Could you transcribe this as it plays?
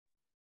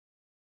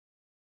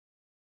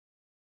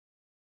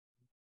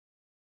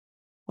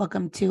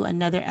Welcome to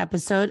another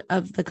episode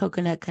of the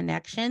Coconut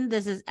Connection.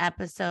 This is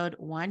episode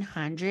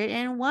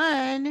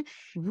 101.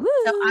 Woo!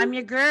 So I'm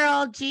your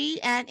girl, G,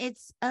 and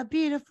it's a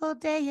beautiful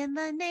day in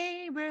the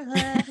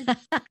neighborhood.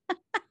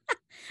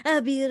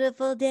 A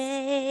beautiful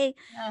day.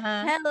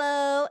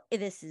 Hello,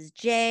 this is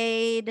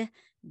Jade.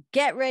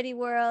 Get ready,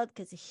 world,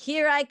 because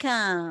here I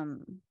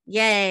come.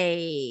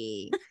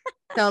 Yay.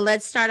 So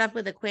let's start off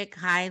with a quick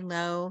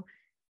high-low.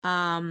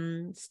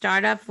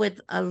 Start off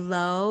with a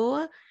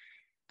low.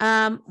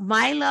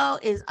 My low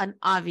is an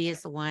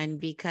obvious one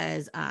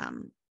because I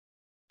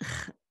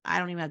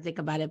don't even have to think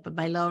about it, but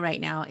my low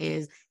right now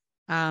is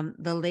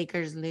the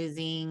Lakers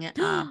losing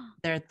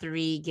their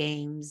 3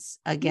 games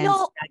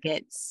against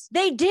Nuggets.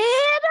 They did?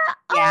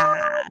 Yeah.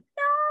 Oh,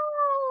 no.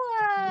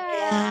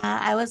 Yeah,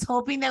 I was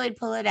hoping they would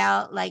pull it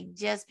out, like,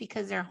 just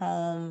because they're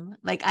home.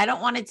 Like, I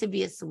don't want it to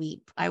be a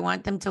sweep. I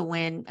want them to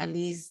win at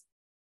least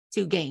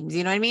 2 games.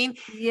 You know what I mean?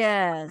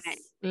 Yes.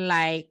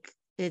 Like,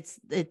 it's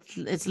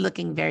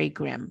looking very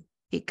grim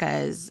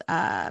because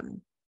Denver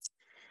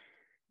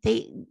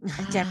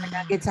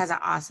Nuggets has an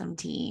awesome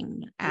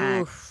team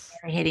and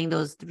they're hitting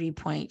those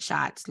 3-point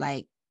shots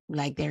like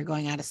they're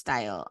going out of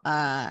style.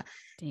 Damn.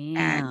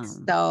 And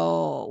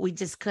so we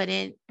just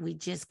couldn't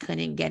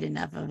get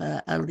enough of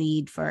a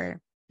lead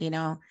for,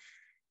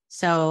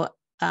 So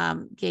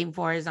game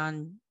 4 is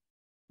on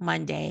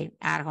Monday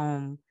at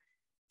home.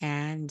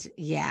 And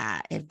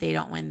yeah, if they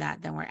don't win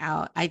that, then we're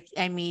out.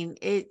 I mean,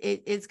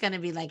 it's gonna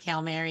be like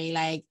Hail Mary,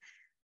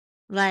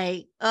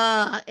 no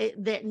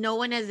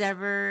one has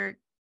ever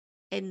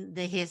in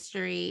the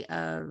history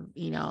of,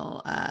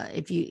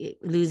 if you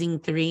losing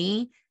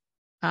 3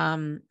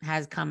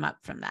 has come up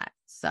from that.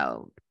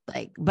 So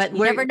but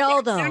you never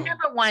know though.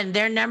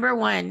 They're number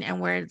one,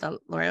 and we're the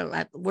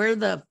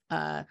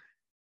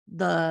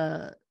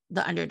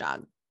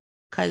underdog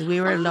because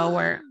we were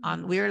lower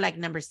on, we were like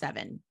number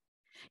 7.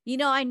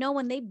 I know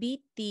when they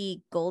beat the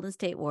Golden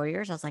State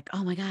Warriors, I was like,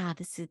 oh my God,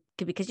 this is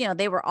good, because,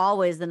 they were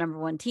always the number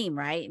 1 team,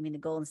 right? I mean, the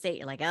Golden State,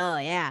 you're like, oh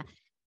yeah.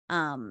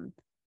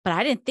 But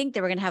I didn't think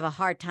they were going to have a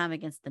hard time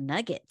against the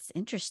Nuggets.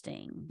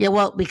 Interesting. Yeah.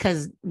 Well,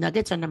 because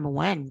Nuggets are number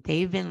 1.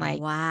 They've been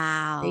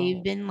wow.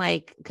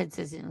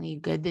 Consistently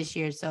good this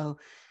year. So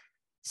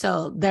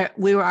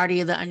we were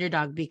already the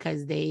underdog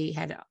because they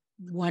had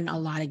won a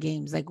lot of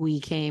games. Like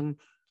we came,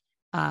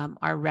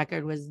 our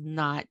record was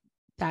not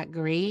that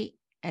great.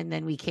 And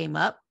then we came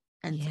up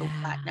until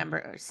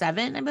number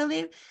 7, I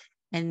believe.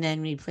 And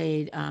then we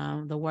played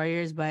the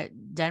Warriors, but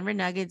Denver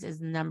Nuggets is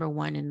number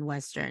 1 in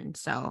Western.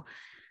 So,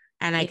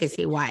 and I could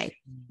see why.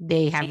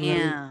 They have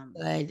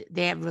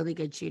really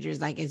good shooters.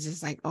 Like, it's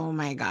just like, oh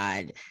my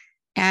God.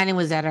 And it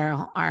was at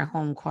our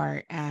home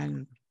court.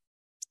 And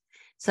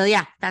so,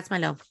 yeah, that's my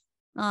low.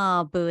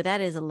 Oh, boo. That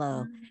is a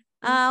low.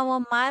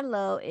 Well, my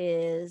low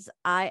is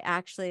I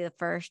actually, the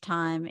first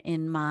time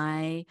in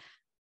my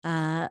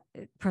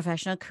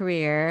professional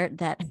career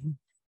that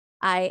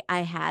I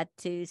had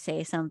to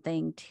say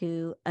something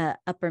to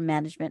upper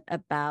management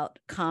about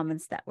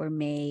comments that were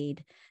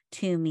made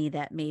to me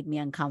that made me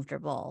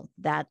uncomfortable.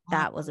 That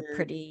was a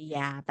pretty,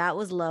 that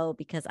was low,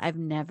 because I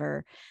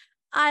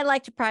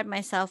like to pride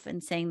myself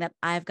in saying that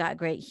I've got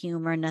great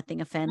humor.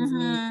 Nothing offends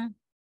me.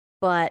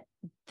 But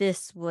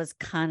this was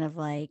kind of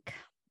like,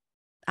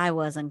 I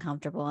was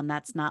uncomfortable, and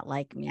that's not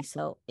like me.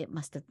 So it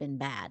must have been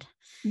bad.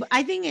 But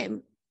I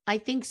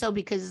think so,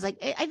 because it's like,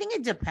 I think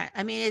it depends.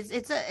 I mean,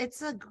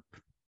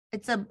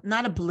 it's a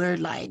not a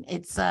blurred line.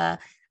 It's a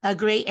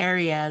gray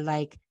area.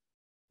 Like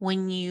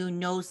when you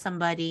know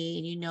somebody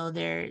and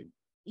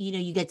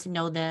you get to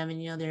know them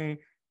and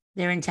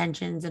their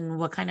intentions and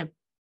what kind of,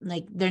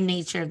 like, their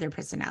nature of their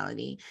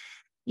personality.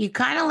 You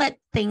kind of let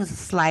things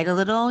slide a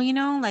little,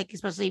 like,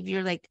 especially if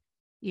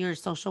you're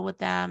social with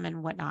them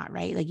and whatnot,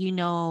 right? Like,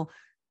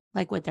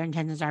 like what their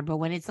intentions are. But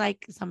when it's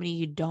like somebody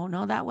you don't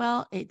know that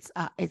well, it's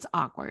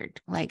awkward.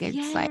 Like,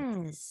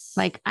 it's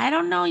like I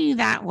don't know you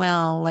that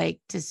well, like,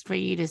 just for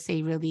you to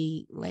say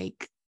really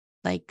like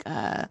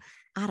out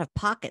of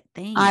pocket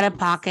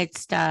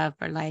stuff,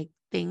 or like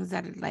things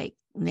that are like,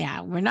 yeah,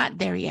 we're not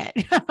there yet.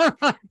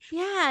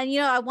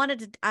 Yeah, I want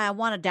to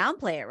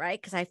downplay it, right?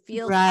 Because I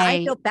feel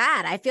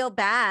bad. I feel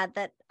bad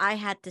that I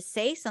had to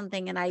say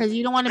something, and because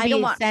you don't want to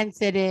be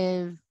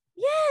sensitive.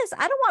 Yes,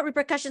 I don't want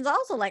repercussions.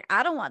 Also, like,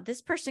 I don't want,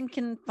 this person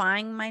can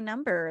find my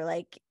number,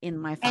 like, in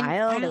my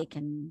file. They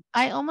can.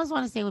 I almost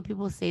want to say, when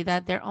people say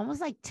that, they're almost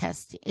like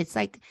testing. It's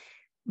like,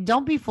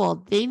 don't be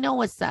fooled. They know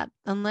what's up,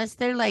 unless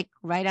they're like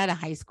right out of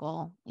high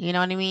school. You know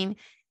what I mean?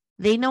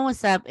 They know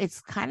what's up. It's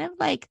kind of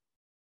like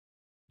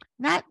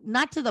not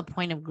to the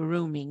point of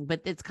grooming, but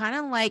it's kind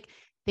of like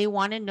they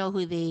want to know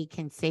who they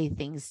can say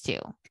things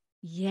to.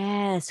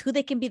 Yes, who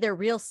they can be their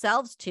real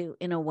selves to,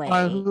 in a way,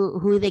 or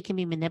who they can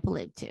be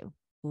manipulated to.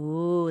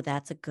 Ooh,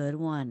 that's a good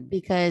one.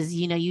 Because,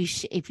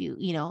 if you,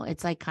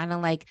 it's like kind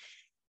of like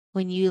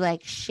when you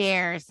like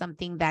share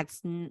something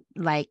that's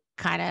like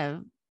kind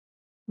of,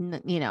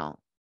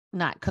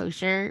 not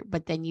kosher,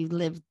 but then you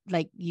live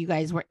like you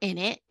guys were in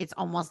it. It's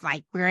almost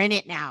like we're in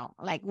it now.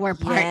 Like we're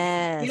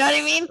partners. You know what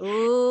I Yes. mean?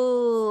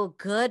 Ooh,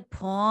 good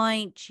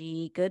point,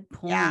 G. Good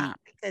Yeah, point.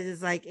 because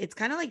it's like it's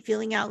kind of like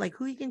feeling out like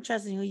who you can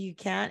trust and who you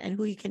can't and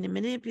who you can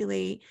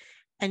manipulate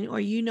and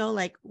or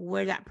like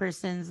where that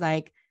person's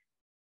like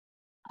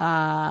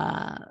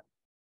uh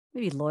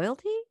Maybe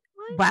loyalty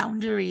wise?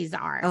 boundaries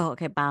are. Oh,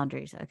 okay.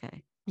 Boundaries.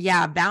 Okay.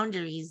 Yeah,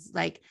 boundaries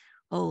like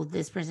oh,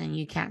 this person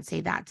you can't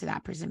say that to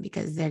that person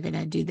because they're going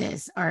to do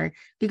this or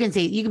you can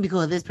say you can be cool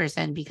with this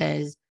person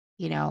because,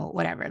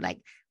 whatever. Like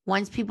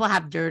once people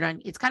have dirt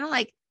on it's kind of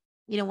like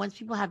once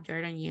people have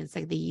dirt on you, it's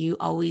like that you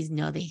always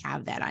know they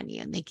have that on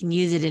you and they can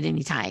use it at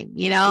any time.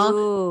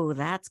 Ooh,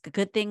 that's a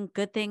good thing.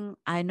 Good thing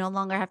I no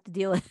longer have to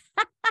deal with.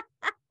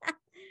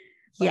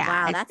 But Yeah,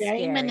 wow, it's that's very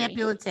scary.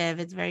 manipulative.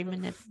 It's very Oof.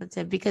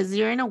 manipulative because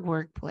you're in a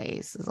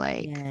workplace. It's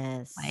like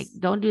Yes.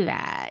 don't do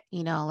that.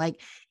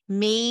 Like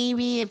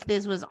maybe if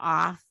this was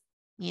off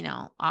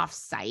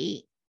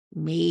site,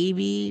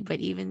 maybe, but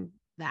even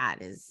that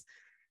is,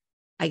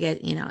 I guess,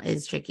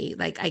 is tricky.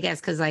 Like I guess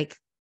because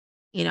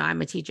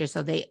I'm a teacher,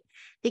 so they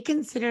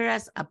consider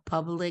us a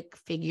public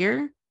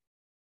figure.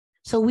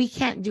 So we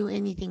can't do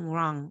anything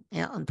wrong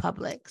in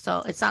public.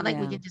 So it's not like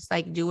we Yeah. can just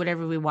like do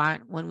whatever we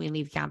want when we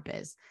leave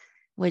campus,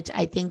 which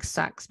I think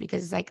sucks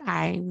because like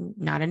I'm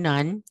not a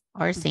nun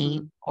or a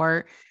saint Hmm.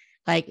 or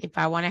like if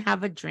I want to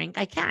have a drink,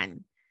 I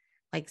can.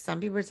 Like some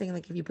people are saying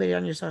like if you put it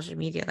on your social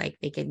media, like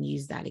they can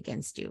use that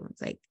against you.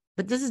 It's like,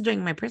 but this is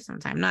during my personal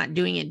time, not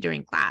doing it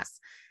during class.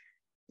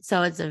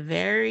 So it's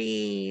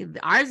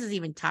ours is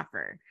even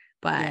tougher,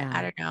 but I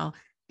Yeah. don't know.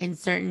 In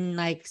certain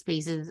like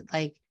spaces,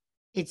 like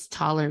it's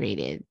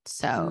tolerated.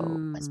 So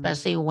Mm.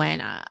 especially when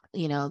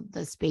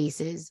the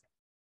space is,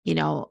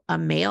 a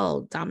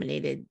male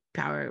dominated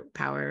power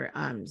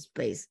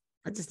space.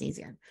 Let's just sneeze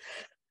again.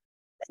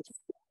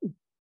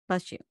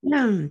 Bless you.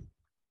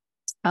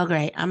 Oh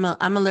great. I'm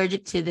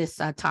allergic to this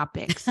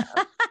topic. So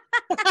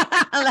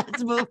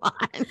let's move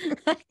on.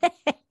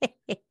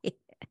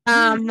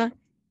 Um,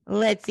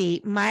 let's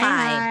see.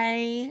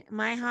 Hi.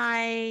 My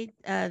high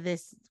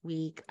this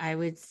week, I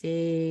would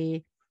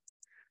say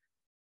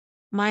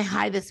my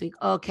high this week.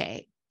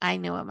 Okay. I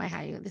know what my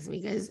high this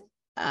week is.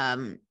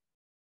 Um,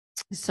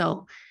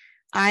 so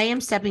I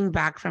am stepping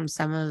back from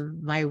some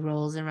of my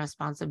roles and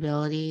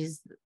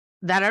responsibilities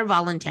that are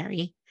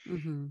voluntary.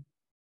 Hmm.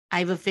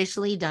 I've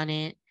officially done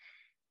it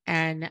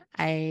and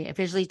I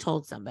officially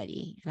told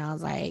somebody and I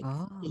was like,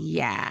 Oh,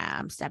 yeah,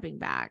 I'm stepping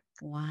back.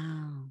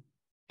 wow.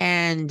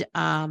 And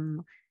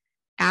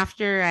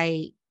after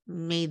I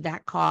made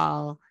that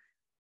call,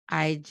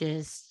 I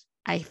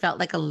felt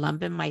like a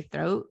lump in my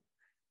throat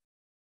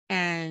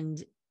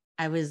and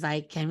I was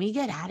like, can we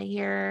get out of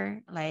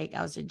here? Like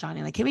I was with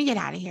Johnny, like, can we get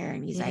out of here?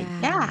 And he's like,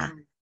 Yeah. yeah.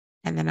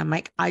 And then I'm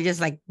like, I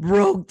just like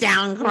broke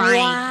down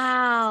crying.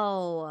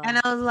 And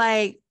Wow. I was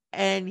like,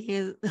 and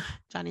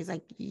Johnny's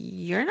like,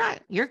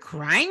 you're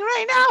crying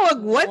right now?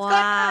 Like, what's going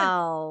on?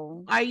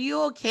 Wow. Are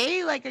you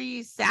okay? Like, are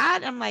you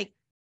sad? I'm like,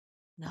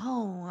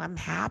 no, I'm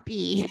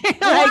happy.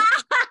 Like,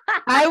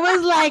 What?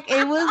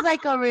 it was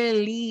like a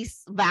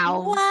release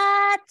valve.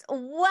 What?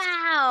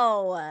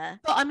 Wow.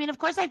 So, I mean, of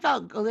course, I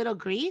felt a little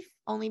grief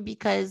only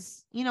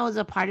because, it was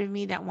a part of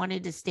me that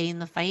wanted to stay in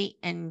the fight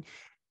and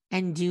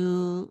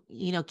do,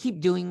 keep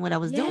doing what I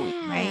was doing,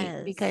 right?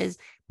 Yes. Because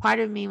part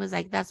of me was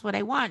like, that's what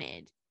I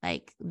wanted.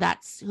 Like,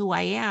 that's who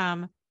I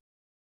am.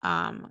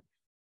 Um,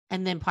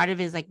 and then part of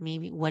it is like,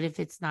 maybe what if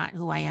it's not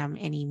who I am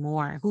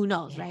anymore? Who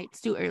knows, Yeah. right?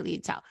 It's too early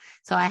to tell.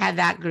 So I had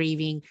that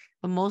grieving,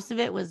 but most of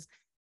it was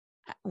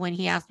when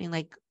he asked me,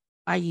 like,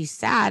 are you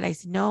sad? I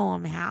said, no,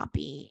 I'm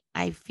happy.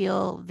 I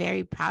feel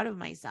very proud of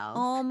myself.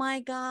 Oh my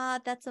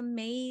God, that's And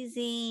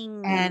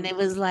amazing. it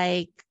was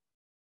like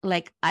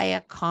I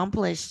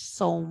accomplished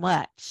so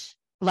much.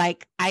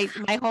 Like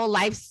my whole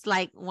life's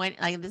like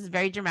went like this is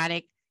very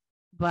dramatic,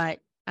 but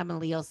I'm a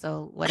Leo,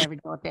 so whatever,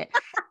 deal with it.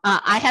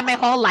 I had my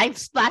whole life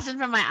splashing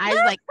from my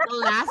eyes like the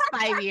last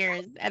 5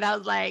 years, and I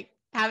was like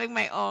having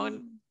my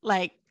own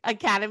like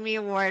Academy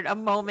Award, a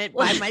moment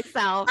by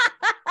myself.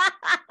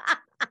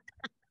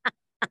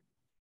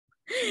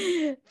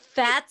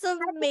 That's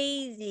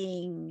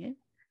amazing.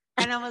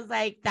 And I was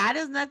like, that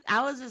is not,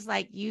 I was just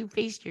like, you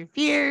faced your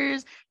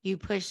fears, you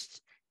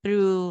pushed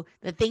through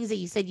the things that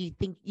you said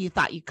you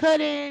thought you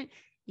couldn't,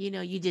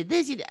 you did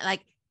this, you did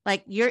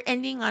like you're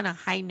ending on a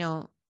high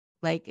note,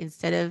 like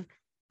instead of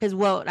because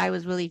what I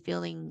was really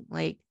feeling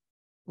like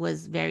I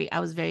was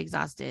very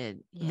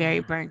exhausted, very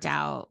Yeah. burnt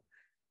out.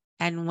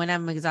 And when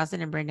I'm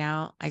exhausted and burnt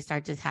out, I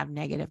start to have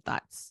negative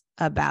thoughts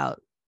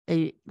about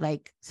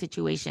like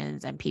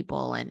situations and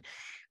people. And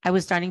I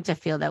was starting to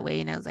feel that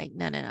way. And I was like,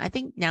 no, no, no. I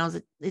think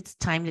it's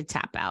time to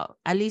tap out,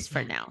 at least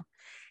for Yeah. now.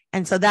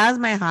 And so that was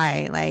my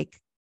high. Like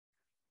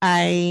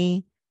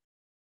I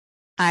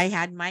I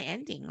had my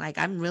ending. Like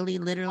I'm really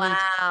literally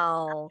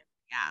Wow.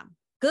 yeah.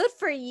 Good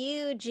for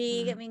you,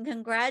 G. I mean,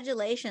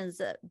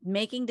 congratulations.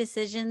 Making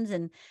decisions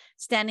and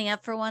standing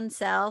up for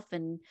oneself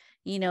and,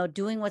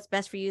 doing what's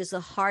best for you is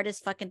the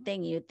hardest fucking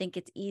thing. You'd think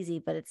it's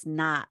easy, but it's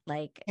not.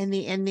 Like, In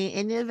the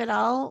end of it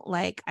all,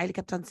 like I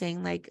kept on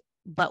saying, like,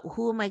 but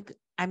who am I?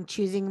 I'm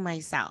choosing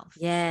myself.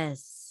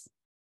 yes.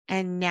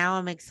 And now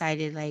I'm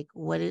excited. Like,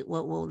 what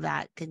will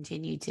that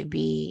continue to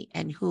be,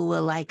 and who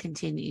will I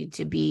continue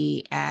to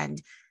be? And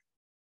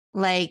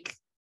like,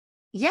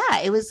 yeah,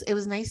 it was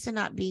nice to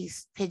not be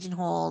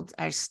pigeonholed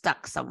or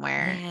stuck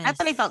somewhere. Not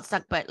that I felt Yes.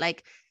 stuck, but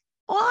like,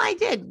 well, I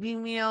did.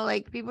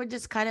 Like people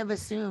just kind of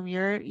assume you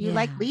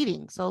like Yeah.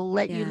 leading, so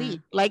let you Yeah.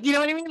 lead. Like, you know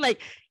what I mean?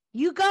 Like,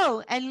 you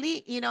go and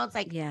lead. It's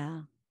like,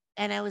 Yeah.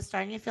 and I was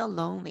starting to feel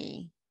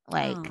lonely,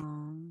 like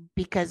Oh,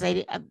 because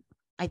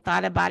I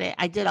thought about it.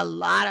 I did a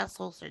lot of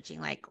soul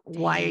searching. Like,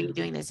 why are you damn.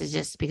 doing this? Is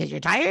just because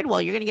you're tired?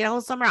 Well, you're gonna get a whole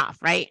summer off,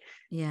 right?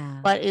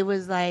 Yeah. But it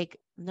was like,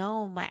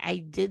 no, I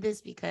did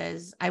this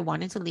because I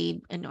wanted to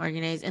lead and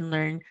organize and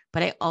learn,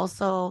 but I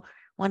also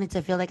wanted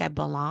to feel like I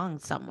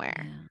belonged somewhere.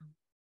 Yeah.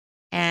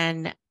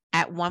 And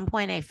at one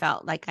point I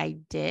felt like I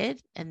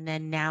did, and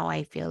then now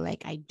I feel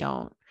like I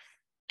don't.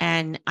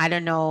 And I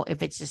don't know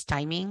if it's just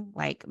timing.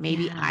 Like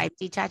maybe Yeah. I'm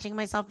detaching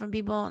myself from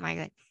people, and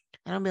I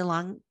don't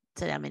belong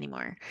to them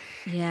anymore.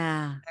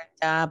 Yeah.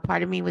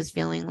 Part of me was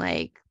feeling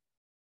like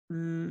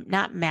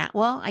not mad.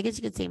 Well, I guess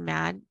you could say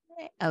mad,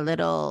 a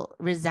little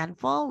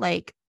resentful,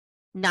 like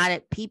not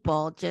at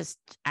people, just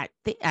at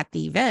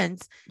the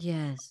events.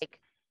 Yes. Like,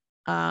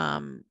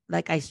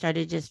 like I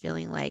started just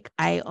feeling like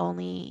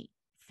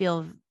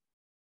feel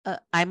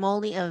I'm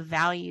only of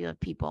value of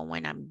people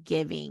when I'm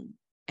giving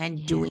and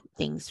Yeah. doing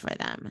things for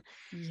them.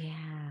 Yeah.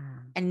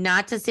 And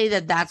not to say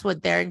that that's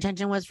what their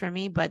intention was for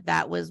me, but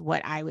that was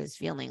what I was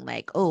feeling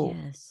like, oh,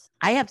 Yes.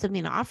 I have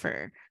something to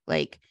offer.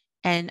 Like,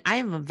 and I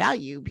am of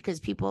value because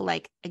people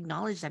like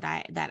acknowledge that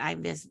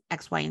I'm this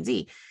X, Y, and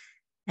Z.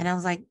 And I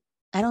was like,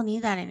 I don't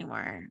need that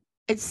anymore.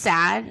 It's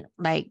sad,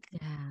 like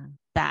Yeah.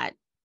 that,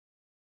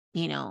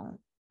 you know,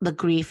 the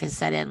grief is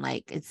set in.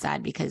 Like it's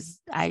sad because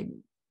I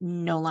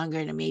no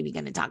longer maybe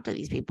going to talk to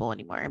these people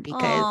anymore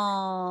because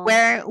Oh,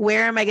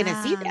 where am I going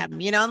to see yeah.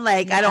 them?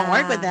 Like I don't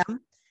work with Yeah. them.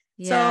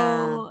 Yeah.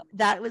 So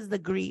that was the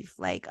grief,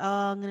 like, oh,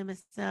 I'm going to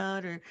miss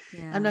out, or I'm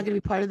Yeah. not going to be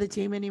part of the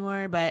team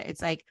anymore. But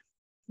it's like,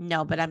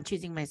 no, but I'm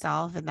choosing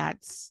myself. And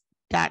that's,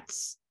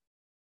 that's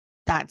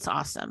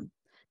awesome.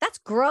 That's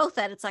growth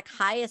at its like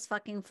highest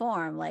fucking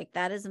form. Like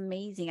that is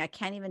amazing. I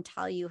can't even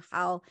tell you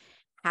how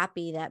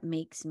happy that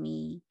makes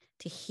me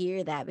to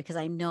hear that because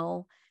I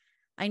know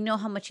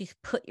how much you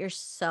put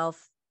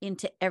yourself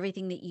into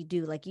everything that you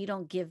do. Like you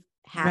don't give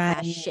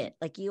half-ass Right. shit.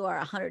 Like you are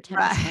Right.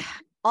 110%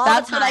 all the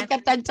That's what I time.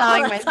 kept on All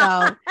telling the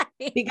myself, time.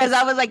 because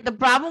I was like, the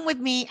problem with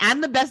me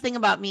and the best thing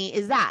about me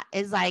is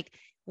like,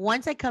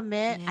 once I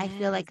commit, I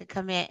feel Yes. like I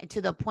commit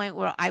to the point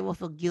where I will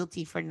feel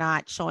guilty for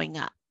not showing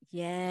up.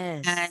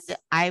 And Yes.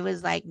 I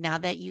was like, now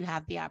that you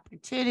have the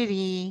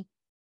opportunity,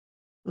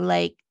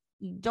 like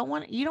you don't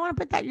want to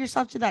put that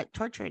yourself to that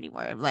torture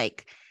anymore.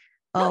 Like,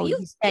 No, oh, you've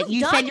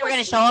you done said you were what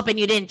gonna show up and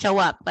you didn't show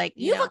up. Like,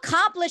 you've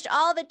accomplished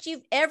all that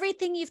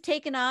everything you've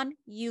taken on,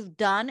 you've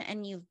done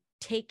and you've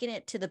taken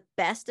it to the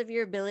best of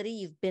your ability.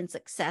 You've been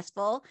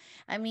successful.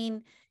 I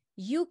mean,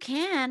 you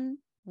can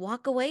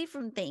walk away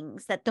from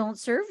things that don't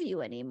serve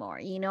you anymore,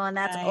 and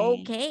that's right.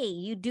 okay.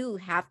 You do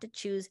have to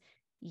choose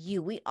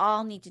you. We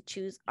all need to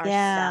choose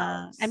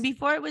Yeah. And ourselves.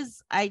 before it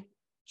was I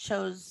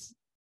chose,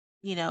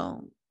 you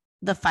know,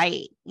 the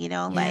fight,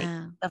 like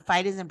Yeah. the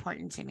fight is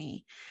important to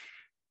me.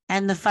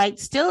 And the fight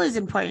still is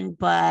important,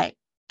 but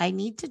I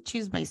need to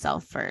choose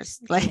myself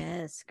first. Like,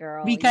 Yes,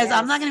 girl. because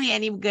I'm not Yes. going to be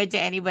any good to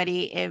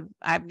anybody if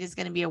I'm just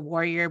going to be a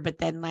warrior, but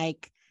then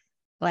like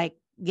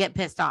get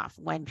pissed off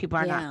when people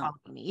are not Yeah.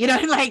 following me.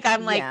 Like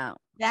I'm like, Yeah.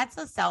 that's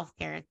a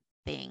self-care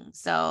thing.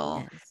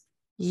 So Yes.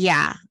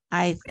 yeah,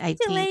 I think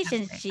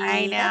Congratulations, I G.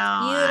 That's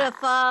know.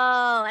 beautiful.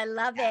 I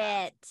love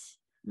it.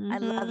 I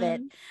love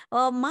it. Mm-hmm.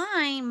 Well,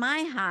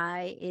 my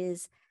high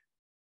is,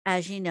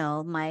 as you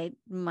know,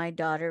 my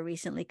daughter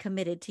recently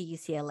committed to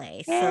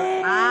UCLA. So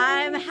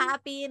I'm Yay.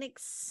 happy and I know.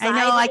 excited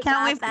I can't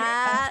about wait for us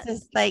that. to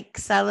like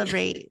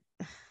celebrate.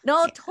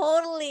 No,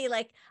 totally.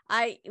 Like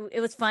it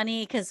was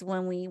funny because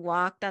when we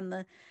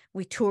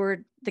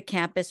toured the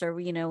campus or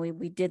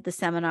we did the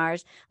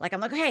seminars. Like I'm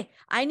like, hey,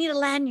 I need a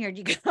lanyard.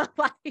 You gotta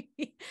buy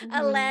me a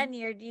Mhm.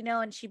 lanyard,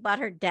 and she bought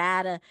her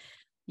dad a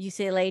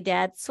UCLA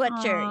dad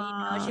sweatshirt.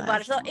 Oh, She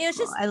bought her. that's So so it was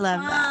cool. just I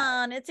love that.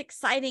 fun. It's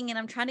exciting. And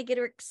I'm trying to get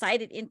her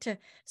excited into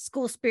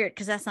school spirit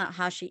because that's not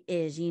how she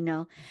is.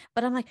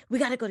 But I'm like, we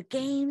got to go to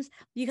games.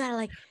 You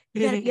gotta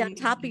be on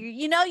top of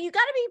you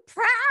gotta be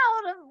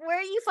proud of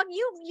where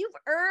you've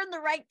earned the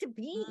right to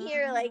be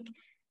here. Like Mhm.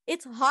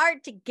 it's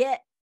hard to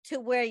get to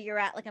where you're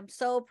at. Like I'm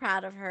so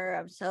proud of her.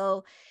 I'm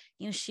so,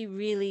 she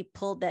really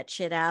pulled that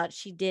shit out.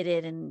 She did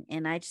it.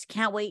 And I just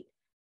can't wait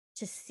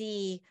to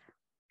see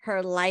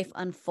her life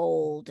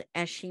unfold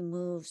as she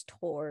moves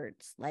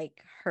towards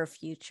like her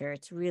future.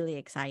 It's really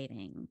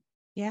exciting.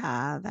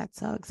 Yeah, that's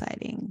so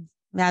exciting.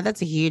 Yeah,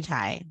 that's a huge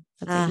high.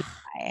 That's a huge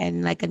Ah, high.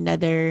 And like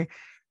another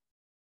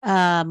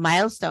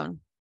Milestone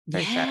for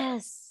sure.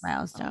 Yes. Oh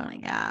Milestone. my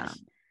Yeah. gosh.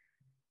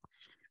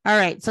 All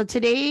right. So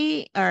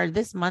today or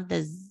this month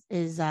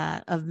is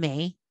of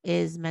May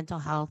is Mental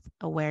Health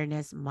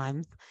Awareness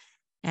Month.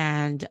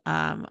 And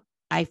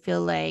I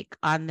feel like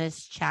on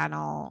this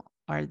channel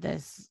or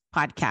this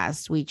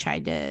podcast, we try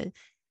to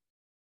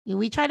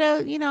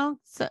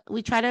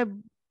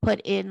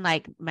put in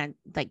like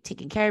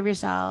taking care of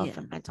yourself Yeah.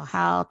 and mental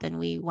health, and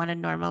we want to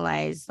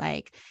normalize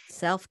like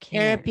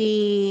Self-care.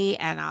 therapy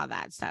and all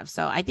that stuff.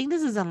 So I think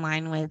this is in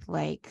line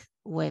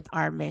with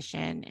our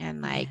mission,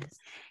 and like Yes.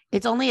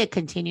 it's only a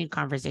continued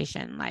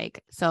conversation.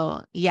 Like,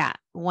 so yeah,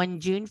 when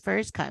June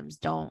 1st comes,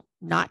 don't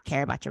not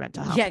care about your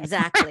mental health. Yeah,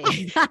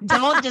 exactly.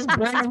 Don't just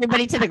burn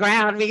everybody to the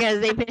ground because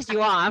they piss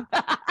you off.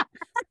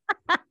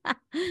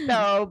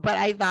 So, but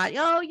I thought,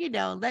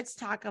 let's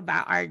talk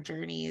about our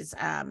journeys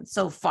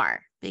so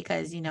far,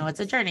 because it's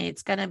a Yes. journey.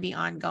 It's gonna be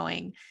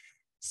ongoing.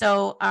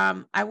 So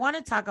I want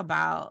to talk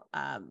about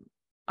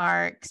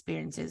our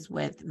experiences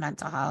with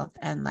mental health.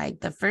 And like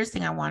the first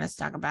thing I want us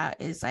to talk about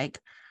is like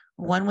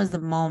when was the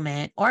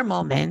moment or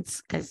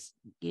moments, because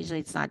usually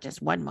it's not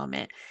just one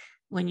moment,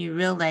 when you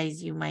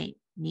realize you might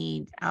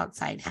need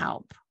outside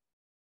help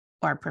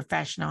or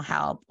professional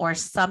help or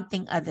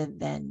something other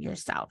than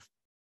yourself.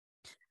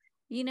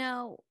 You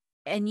know,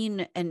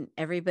 and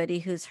everybody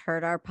who's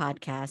heard our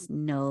podcast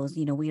knows,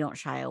 we don't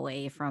shy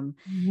away from,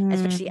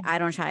 especially Mhm. I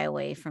don't shy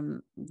away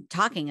from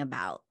talking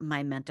about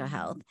my mental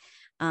health.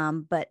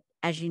 But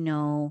as you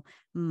know,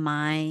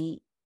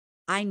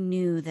 I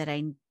knew that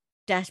I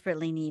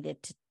desperately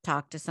needed to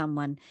talk to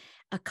someone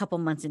a couple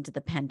months into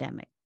the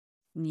pandemic.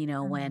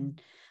 Mhm.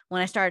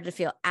 When I started to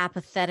feel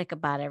apathetic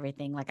about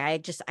everything, like I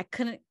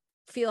couldn't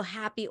feel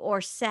happy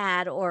or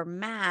sad or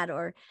mad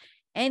or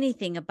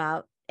anything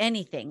about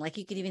anything. Like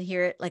you could even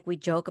hear it, like we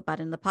joke about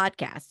in the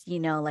podcast,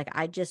 like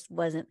I just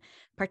wasn't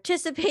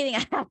participating.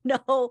 I have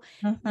no,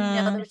 there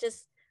Mhm. was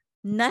just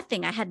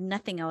nothing. I had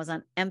nothing. I was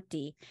on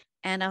empty.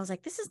 And I was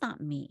like, this is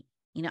not me.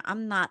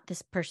 I'm not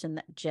this person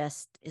that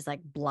just is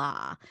like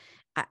blah.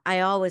 I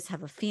always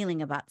have a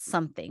feeling about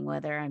something,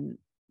 whether I'm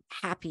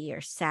happy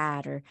or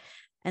sad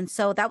and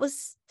so that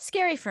was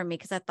scary for me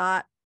because I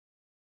thought,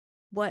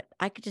 what,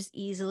 I could just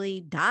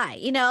easily die,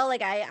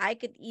 like I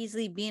could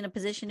easily be in a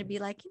position to be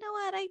like, you know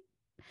what, I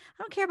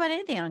don't care about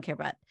anything. I don't care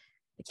about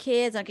the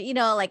kids. I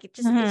don't, like it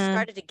Mhm.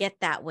 started to get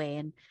that way.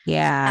 And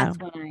Yeah.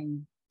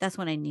 that's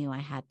when I knew I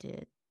had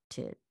to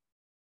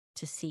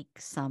to seek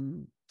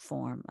some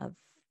form of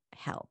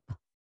help.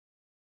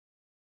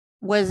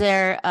 Was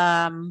there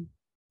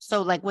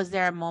so like was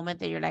there a moment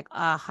that you're like,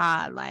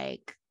 aha,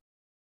 like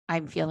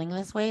I'm feeling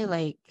this way?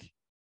 Like,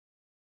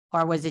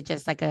 or was it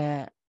just like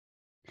Well,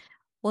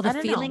 I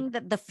don't know.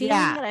 the feeling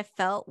Yeah. that I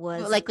felt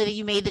was, Like that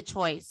you made the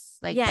choice.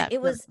 Like yeah, that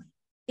feeling.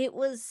 it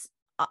was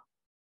uh,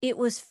 it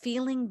was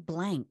feeling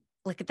blank.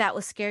 Like that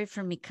was scary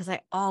for me because Yes.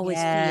 I always,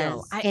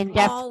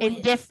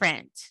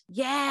 Indifferent.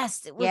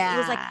 yes, it was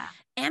like Yeah.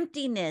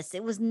 emptiness.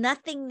 It was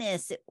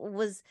nothingness. And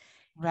that's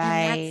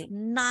Right.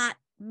 not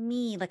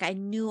me. Like I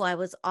knew I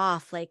was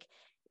off. Like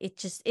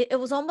it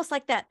was almost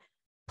like that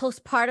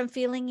postpartum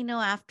feeling,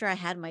 after I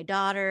had my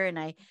daughter and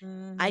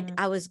Mhm.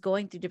 I was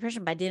going through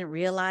depression, but I didn't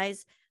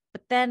realize.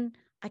 But then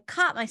I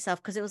caught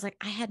myself because it was like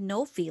I had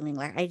no feeling.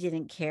 Like I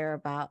didn't care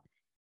about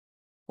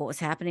what was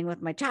happening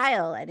with my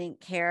child. I didn't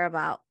care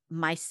about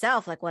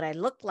myself, like what I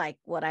looked like,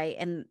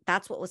 and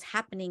that's what was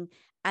happening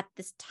at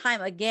this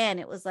time. Again,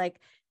 it was like,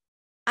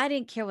 I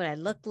didn't care what I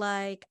looked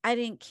like. I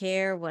didn't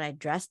care what I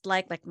dressed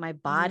like. Like my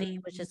body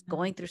was just Mhm.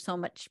 going through so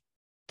much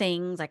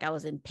things. Like I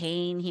was in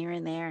pain here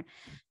and there. It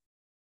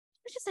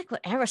was just like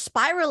whatever,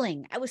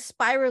 spiraling. I was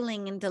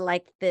spiraling into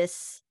like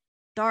this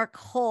dark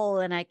hole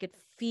and I could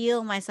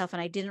feel myself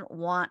and I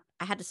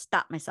had to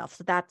stop myself.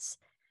 So that's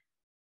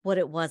what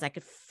it was. I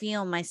could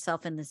feel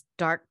myself in this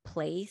dark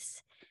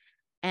place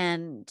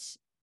and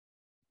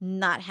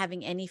not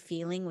having any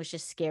feeling was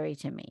just scary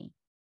to me.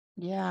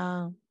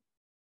 Yeah.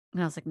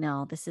 And I was like,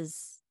 no,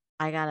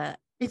 I gotta,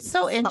 It's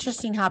so some-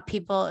 interesting how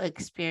people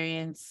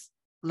experience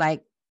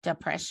like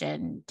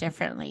depression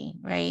differently,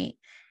 right?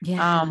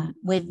 yeah,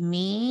 With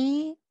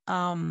me,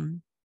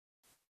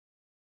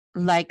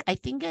 like I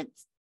think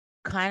it's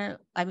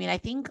I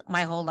think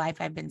my whole life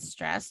I've been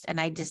stressed and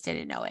I just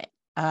didn't know it.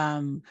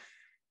 But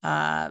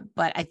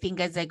I think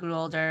as I grew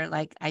older,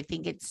 like I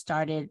think it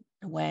started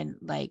when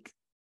like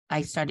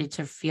I started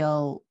to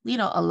feel,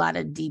 a lot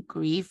of deep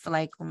grief,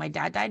 like when my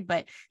dad died.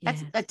 But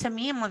that's yes, to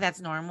me, I'm like,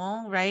 that's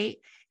normal, right?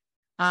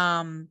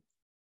 Um,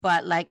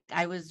 but like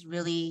I was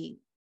really,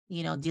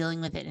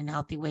 dealing with it in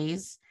healthy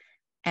ways.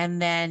 And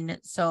then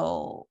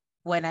so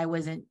when I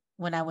was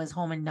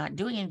home and not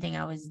doing anything,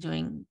 I was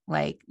doing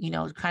like,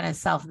 kind of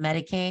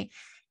self-medicate.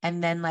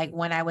 And then like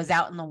when I was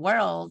out in the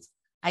world,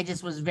 I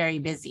just was very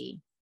busy.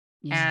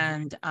 yeah,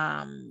 And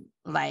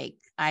like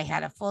I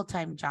had a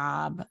full-time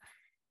job.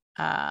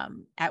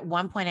 At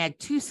one point I had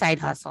two side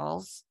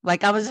hustles.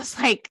 Like I was just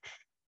like,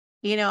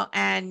 you know,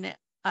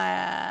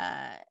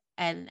 uh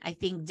and I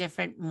think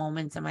different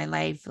moments in my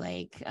life,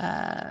 like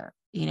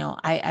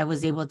I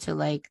was able to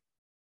like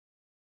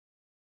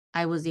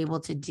I was able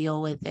to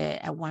deal with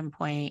it at one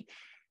point.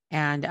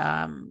 And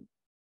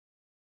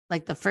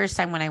like the first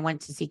time when I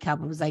went to see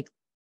help, it was like,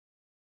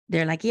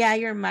 they're like, yeah,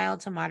 you're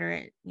mild to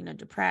moderate,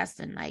 depressed.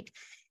 And like,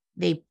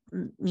 they,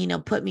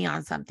 put me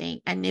on something.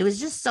 And it was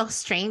just so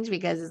strange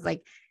because it's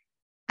like,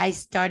 I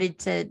started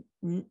to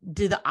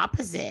do the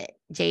opposite,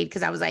 Jade,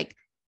 because I was like,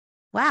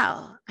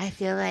 wow, I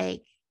feel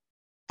like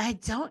I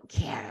don't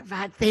care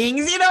about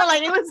things,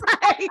 like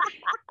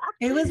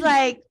it was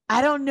like,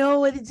 I don't know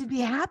whether to be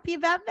happy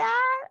about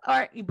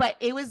that but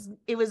it was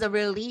a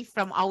relief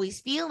from always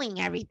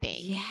feeling everything.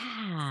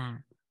 Yeah.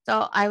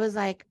 So I was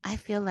like, I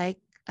feel like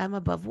I'm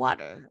above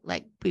water.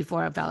 Like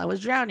before I felt I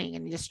was drowning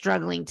and just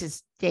struggling to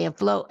stay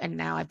afloat. And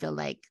now I feel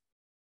like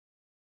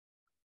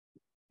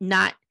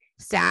not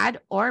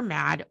sad or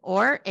mad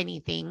or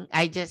anything.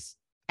 I just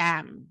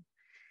am.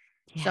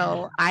 Yeah.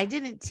 So I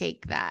didn't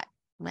take that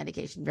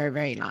medication very,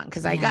 very long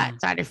because I Yeah.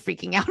 started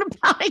freaking out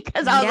about it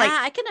because I was like,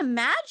 I can oh,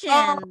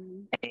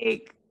 imagine.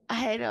 like,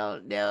 I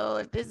don't know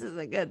if this is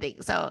a good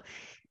thing. So,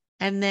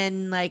 and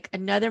then like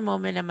another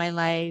moment in my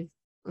life,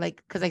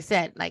 like, because I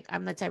said, like,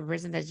 I'm the type of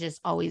person that's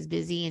just always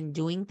busy and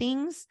doing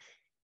things.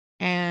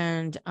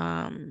 And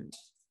the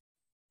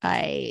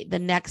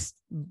next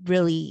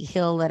really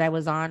hill that I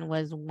was on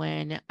was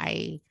when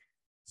I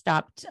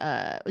stopped,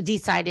 we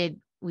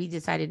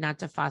decided not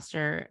to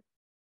foster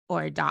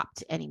or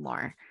adopt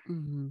anymore.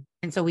 Mm-hmm.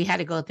 And so we had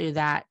to go through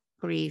that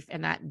grief.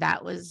 And that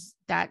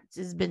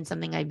has been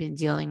something I've been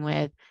dealing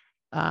with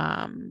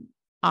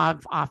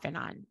off and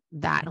on,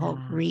 that whole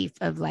grief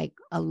of like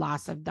a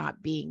loss of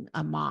not being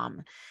a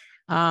mom.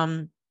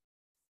 And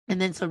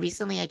then so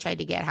recently I tried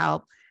to get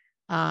help.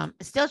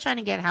 Still trying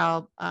to get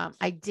help.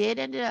 I did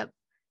ended up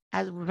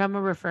from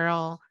a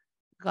referral,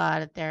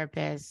 got a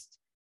therapist,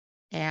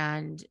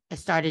 and I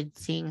started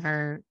seeing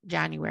her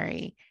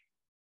January.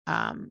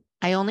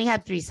 I only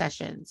had 3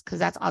 sessions because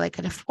that's all I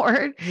could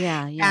afford.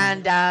 Yeah.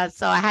 And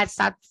so I had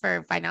stopped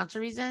for financial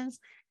reasons.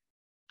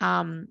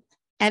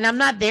 And I'm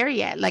not there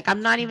yet. Like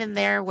I'm not even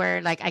there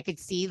where like I could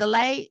see the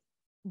light,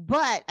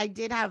 but I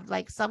did have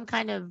like some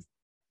kind of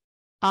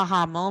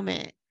aha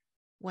moment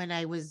when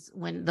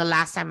the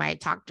last time I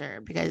talked to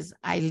her, because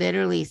I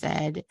literally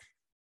said,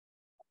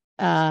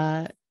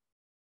 because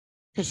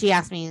she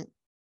asked me,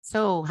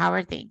 so how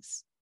are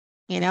things?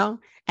 And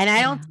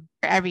I don't see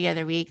her every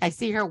other week. I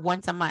see her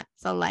once a month.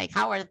 So like,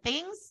 how are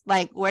things?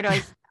 Like, where do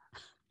I,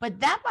 but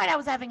that part I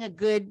was having a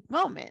good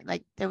moment.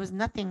 Like there was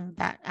nothing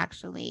that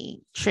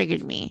actually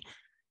triggered me,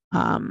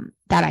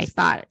 that I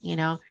thought,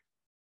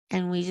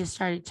 and we just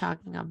started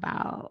talking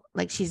about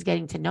like, she's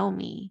getting to know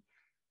me,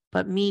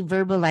 but me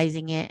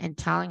verbalizing it and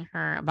telling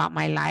her about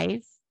my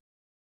life,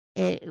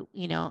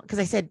 because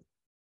I said,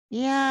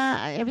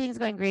 yeah, everything's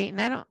going great.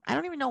 And I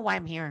don't even know why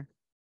I'm here.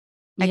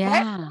 Like, why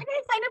did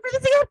I sign up for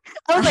this again?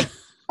 I was like,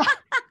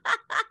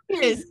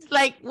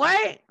 like,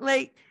 why?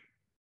 Like,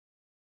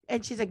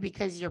 and she's like,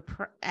 because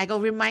I go,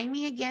 remind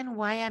me again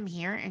why I'm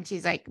here. And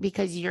she's like,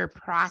 because you're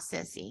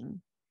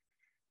processing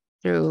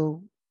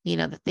through,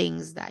 the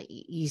things that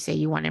you say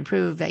you want to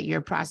improve, that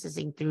you're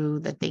processing through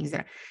the things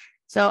that are.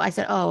 So I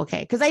said, oh,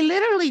 okay. Cause I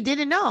literally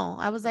didn't know.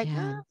 I was like,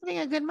 I'm having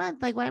a good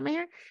month. Like, why am I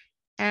here?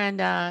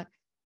 And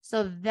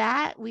so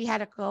that we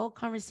had a whole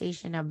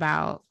conversation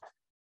about,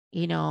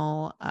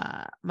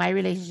 my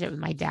relationship with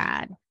my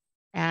dad.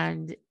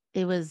 And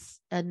it was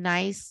a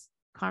nice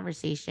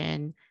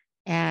conversation.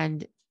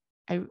 And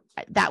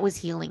that was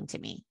healing to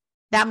me.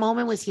 That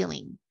moment was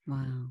healing.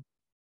 Wow.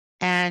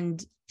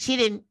 And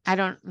I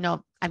don't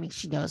know. I mean,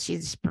 she knows,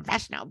 she's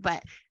professional,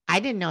 but I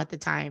didn't know at the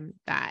time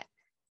that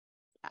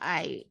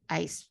I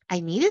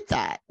needed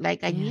that.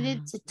 Like I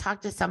needed to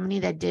talk to somebody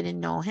that didn't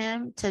know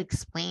him to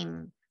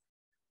explain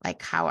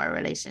like how our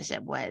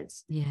relationship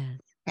was. Yes.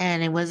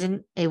 And it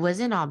wasn't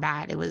all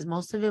bad.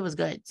 Most of it was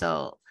good.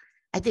 So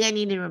I think I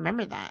need to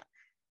remember that.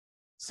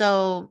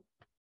 So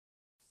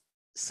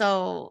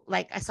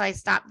I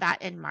stopped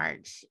that in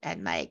March,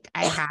 and like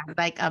I had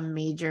like a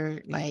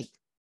major, like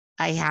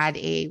I had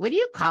what do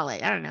you call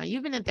it? I don't know.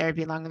 You've been in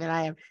therapy longer than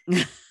I have.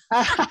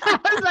 I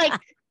was like,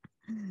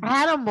 I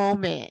had a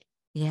moment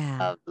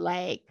of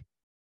like,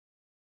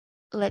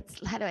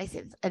 how do I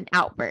say this? An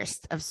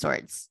outburst of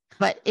sorts,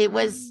 but it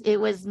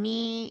was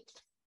me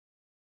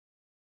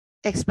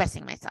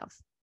expressing myself.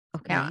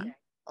 Okay. Now,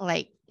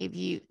 if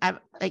you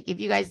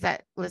guys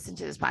that listen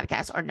to this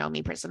podcast or know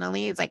me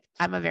personally, it's like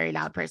I'm a very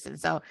loud person.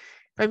 So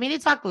for me to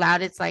talk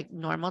loud, it's like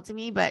normal to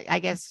me. But I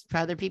guess for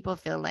other people,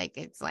 feel like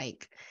it's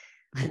like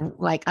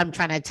I'm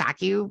trying to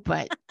attack you.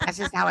 But that's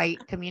just how I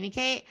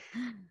communicate.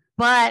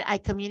 But I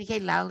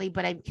communicate loudly.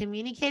 But I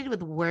communicated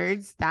with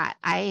words that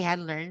I had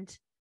learned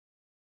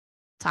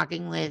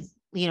talking with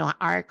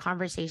our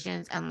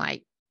conversations, and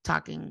like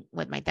talking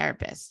with my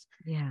therapist.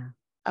 Yeah.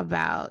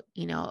 About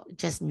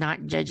just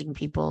not judging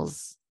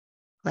people's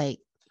like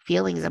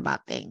feelings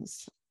about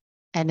things.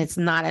 And it's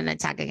not an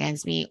attack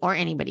against me or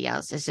anybody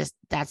else. It's just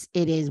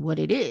it is what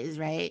it is,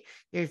 right?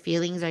 Your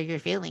feelings are your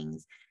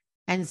feelings.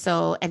 And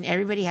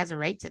everybody has a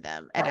right to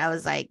them. And I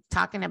was like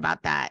talking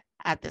about that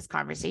at this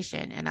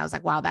conversation, and I was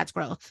like, wow, that's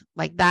growth.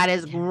 Like that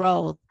is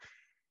growth.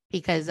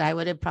 because I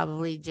would have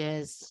probably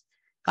just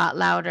got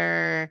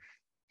louder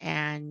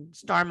and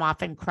storm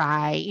off and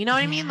cry. You know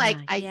what I mean? Like,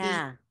 Yeah. I think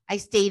Yeah. I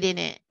stayed in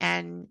it,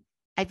 and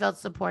I felt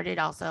supported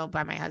also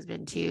by my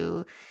husband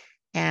too.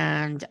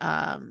 And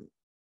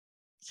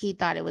he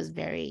thought it was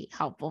very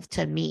helpful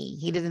to me.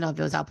 He doesn't know if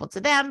it was helpful to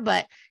them,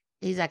 but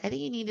he's like, I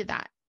think you needed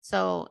that.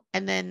 So,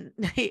 and then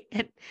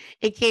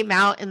it came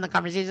out in the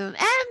conversation, and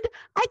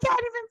I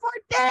can't even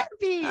afford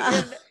therapy.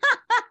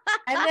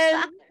 And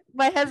then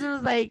my husband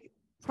was like,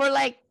 for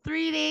like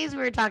 3 days,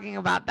 we were talking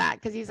about that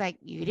because he's like,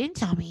 you didn't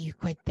tell me you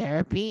quit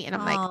therapy. And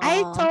I'm like,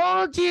 I Oh.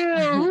 told you.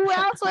 Who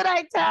else would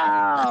I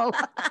tell?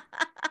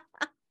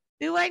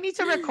 Do I need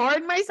to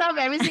record myself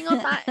every single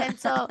time? And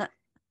so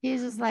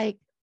he's just like,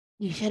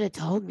 you should have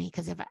told me,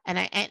 because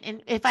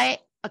and if I,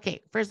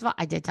 okay, first of all,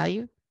 I did tell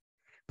you,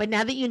 but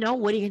now that you know,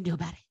 what are you gonna do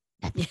about it?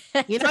 Nothing.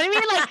 You know what I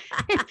mean? Like,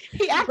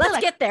 he acted Let's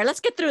like, get there.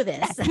 Let's get through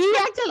this. he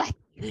acted like,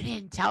 you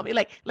didn't tell me,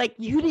 like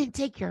you didn't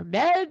take your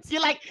meds.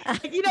 You're like, that's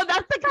the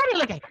kind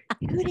of like,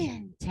 you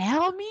didn't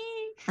tell me.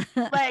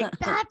 Like,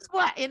 that's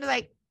what. And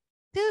like,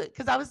 dude,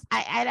 because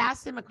I'd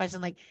asked him a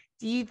question like,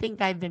 do you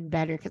think I've been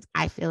better? Because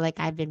I feel like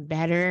I've been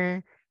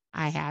better.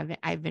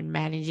 I've been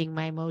managing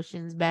my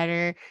emotions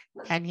better.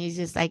 And he's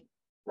just like,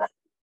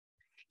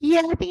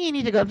 yeah, I think you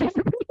need to go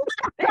therapy.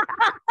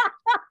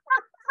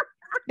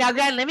 Now,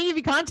 guys, let me give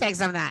you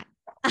context on that.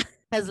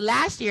 Because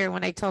last year,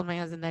 when I told my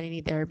husband that I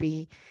need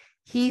therapy,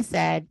 he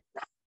said,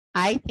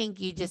 I think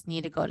you just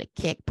need to go to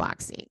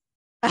kickboxing.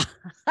 Because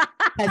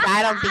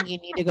I don't think you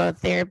need to go to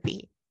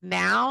therapy.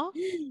 Now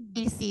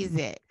he sees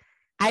it.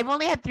 I've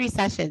only had 3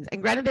 sessions,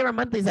 and granted, they were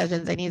monthly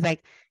sessions. And he's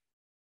like,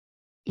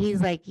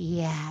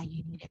 yeah,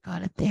 you need to go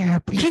to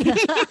therapy.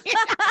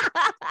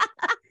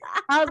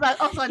 I was like,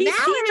 oh, so He's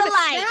seen the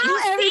light. now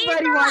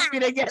everybody wants me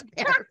to get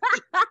therapy.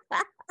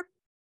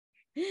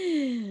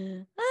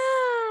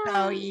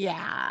 So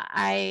yeah,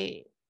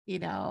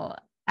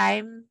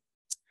 I'm.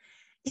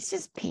 It's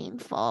just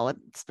painful with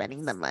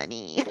spending the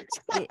money.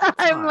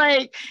 I'm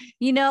like,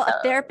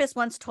 a therapist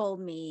once told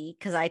me,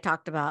 because I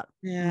talked about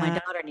my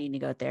daughter needing to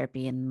go to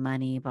therapy and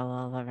money, blah,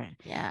 blah, blah, blah.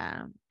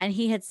 Yeah. And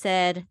he had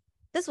said,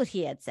 this is what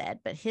he had said,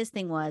 but his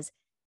thing was,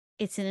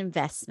 it's an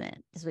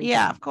investment.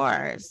 Yeah, of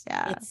course.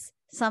 Yeah. It's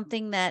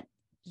something that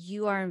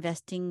you are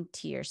investing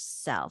to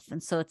yourself.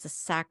 And so it's a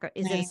sacrifice.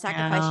 Is it a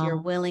sacrifice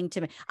you're willing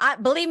to make?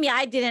 Believe me,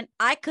 I didn't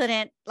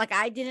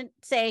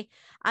say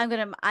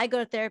I go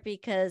to therapy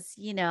because,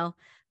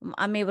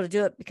 I'm able to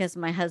do it because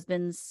my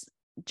husband's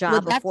job.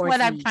 Well, that's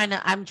what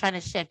I'm trying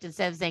to shift.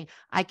 Instead of saying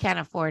I can't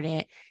afford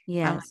it.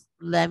 Yes.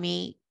 Let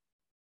me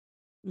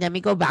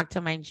go back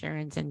to my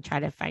insurance and try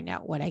to find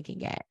out what I can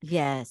get.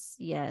 Yes.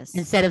 Yes.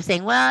 Instead of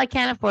saying, well, I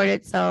can't afford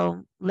it,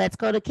 so let's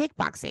go to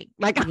kickboxing.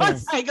 Like, I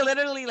was like,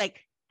 literally like,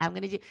 I'm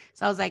going to do.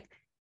 So I was like,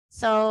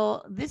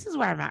 so this is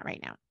where I'm at right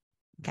now.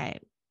 Okay.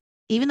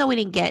 Even though we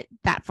didn't get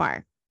that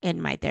far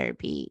in my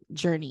therapy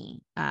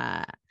journey,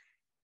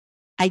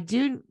 I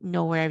do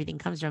know where everything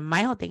comes from.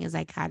 My whole thing is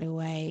like, how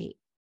do I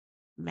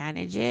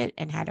manage it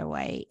and how do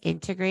I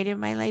integrate it in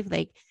my life?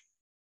 Like,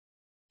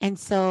 and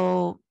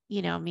so,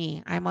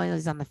 me, I'm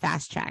always on the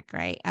fast track,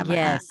 right? I'm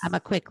a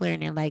quick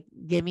learner. Like,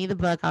 give me the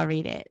book, I'll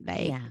read it.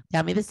 Like,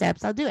 tell me the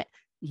steps, I'll do it.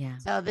 Yeah.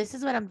 So this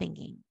is what I'm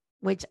thinking,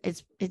 which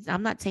is,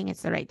 I'm not saying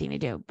it's the right thing to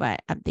do,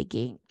 but I'm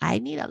thinking I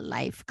need a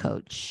life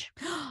coach.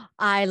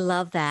 I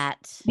love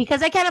that.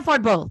 Because I can't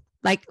afford both.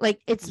 Like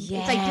it's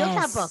like you'll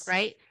have both,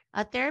 right?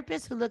 A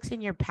therapist who looks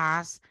in your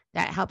past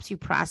that helps you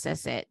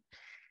process it.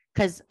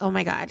 Because, oh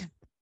my God,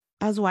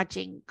 I was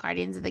watching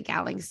Guardians of the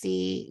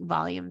Galaxy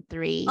Volume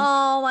 3.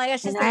 Oh my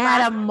gosh. And I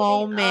had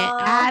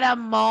a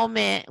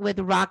moment with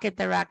Rocket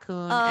the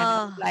Raccoon. And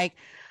I was like,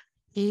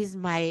 he's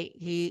my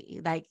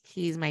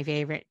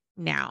favorite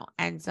now.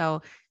 And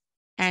so,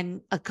 and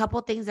a couple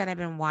things that I've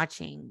been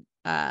watching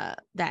that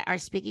are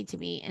speaking to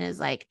me, and is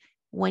like,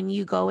 when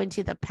you go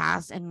into the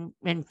past and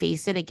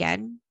face it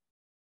again,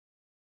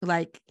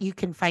 like, you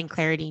can find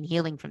clarity and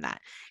healing from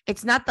that.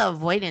 It's not the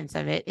avoidance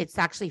of it. It's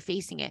actually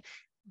facing it.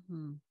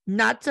 Mm-hmm.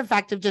 Not the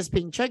fact of just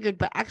being triggered,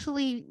 but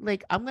actually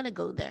like, I'm going to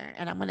go there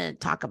and I'm going to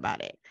talk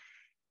about it.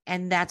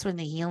 And that's when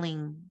the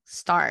healing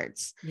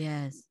starts.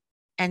 Yes.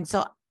 And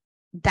so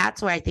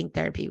that's where I think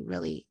therapy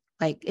really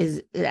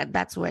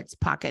that's where its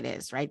pocket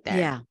is, right there.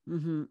 Yeah.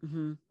 Mm-hmm,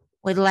 mm-hmm.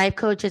 With a life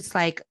coach, it's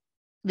like,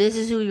 this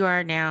is who you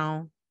are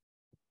now.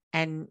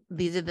 And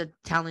these are the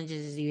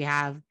challenges you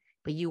have,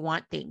 but you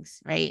want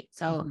things, right?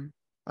 So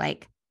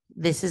like,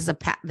 this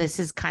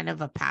is kind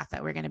of a path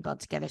that we're going to build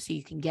together so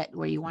you can get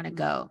where you want to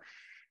go.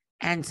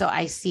 And so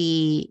I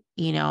see,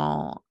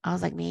 I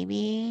was like,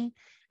 maybe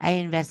I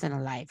invest in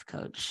a life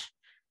coach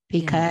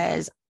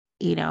because,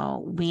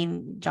 me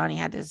and Johnny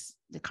had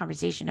the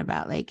conversation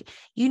about like,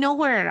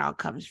 where it all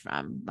comes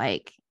from,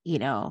 like,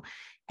 and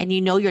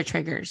your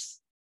triggers.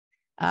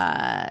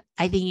 I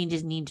think you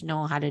just need to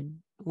know how to,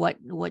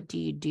 what do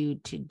you do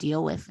to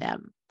deal with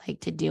them? Like,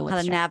 to deal with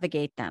how to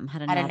navigate them, how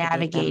to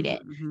navigate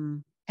it. Mm-hmm.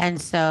 And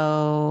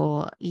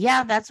so,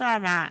 yeah, that's where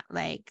I'm at.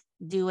 Like,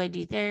 do I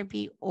do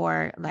therapy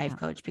or life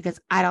coach? Because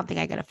I don't think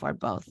I could afford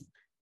both.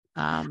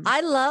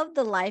 I love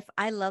the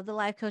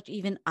life coach.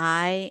 Even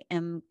I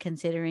am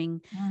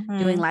considering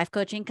doing mhm. life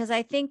coaching because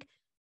I think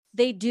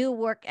they do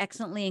work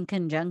excellently in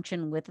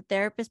conjunction with a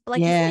therapist. But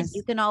like you said,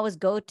 you Yes, can always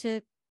go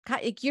to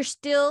like you're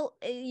still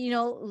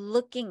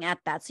looking at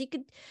that. So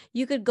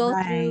you could go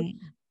through right.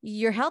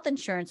 your health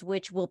insurance,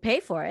 which will pay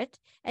for it,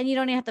 and you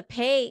don't even have to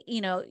pay.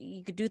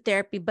 You could do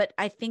therapy. But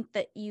I think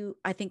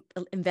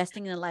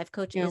investing in a life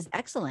coach True. is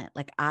excellent.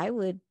 Like I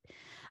would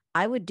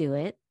do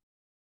it.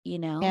 You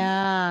know.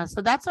 Yeah.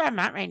 So that's where I'm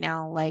at right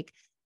now. Like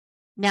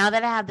now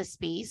that I have the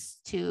space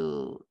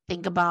to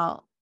think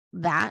about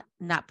that,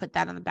 not put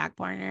that on the back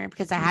burner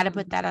because I had to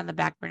put Mhm. that on the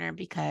back burner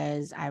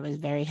because I was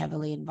very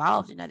heavily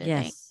involved in other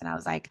things. Yes. And I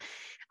was like,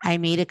 I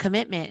made a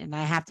commitment and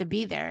I have to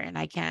be there and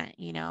I can't,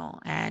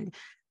 and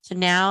so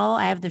now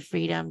I have the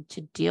freedom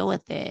to deal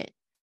with it.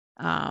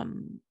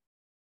 Um,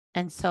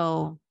 and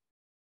so,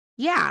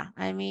 yeah,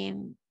 I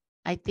mean,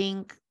 I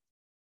think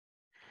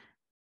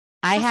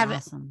I That's have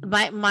awesome.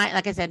 my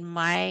like I said,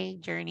 my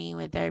journey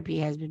with therapy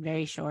has been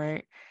very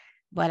short,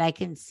 but I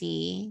can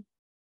see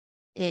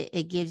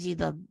it gives you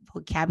the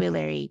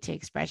vocabulary to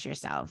express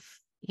yourself,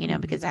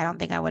 because I Mhm. don't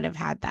think I would have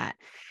had that.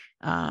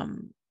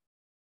 Um,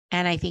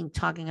 and I think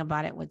talking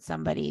about it with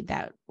somebody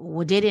that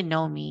didn't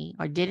know me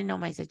or didn't know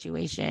my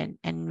situation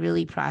and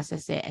really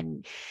process it.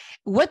 And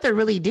what they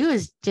really do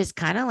is just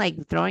kind of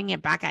like throwing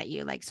it back at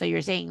you. Like, so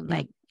you're saying Yeah.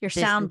 like, Your this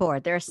is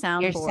soundboard. There are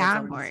your soundboards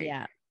on this. soundboard.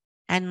 Yeah.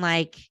 And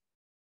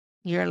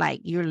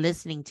you're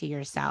listening to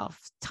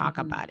yourself talk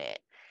Mhm. about it.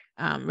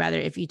 Rather,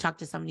 if you talk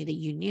to somebody that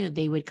you knew,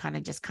 they would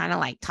just kind of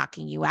like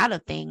talking you out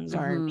of things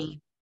or Mhm.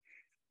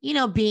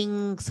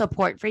 being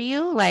support for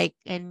you, like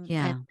and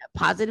Yeah.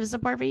 positive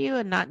support for you,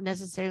 and not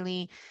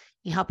necessarily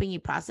helping you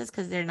process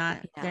because they're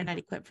not Yeah. they're not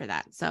equipped for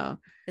that. So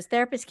Because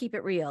therapists keep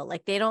it real.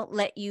 Like they don't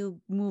let you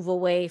move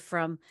away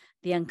from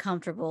the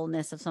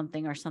uncomfortableness of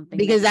something or something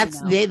because that,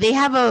 that's they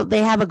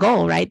have a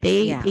goal, right?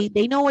 They yeah. they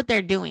they know what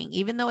they're doing,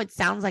 even though it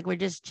sounds like we're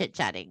just chit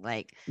chatting.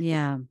 Like,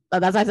 Yeah. so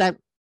that's why I said,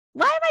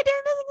 why am I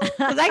doing this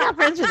again? Because I got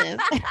friends for this.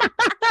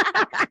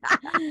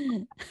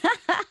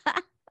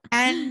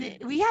 And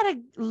we had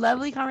a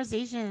lovely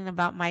conversation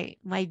about my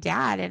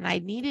dad, and I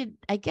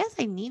guess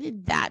I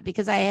needed that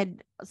because I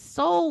had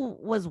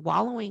was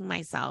wallowing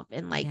myself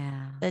in like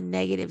Yeah. the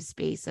negative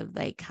space of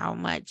like how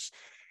much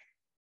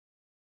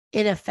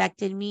it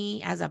affected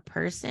me as a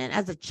person,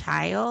 as a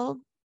child.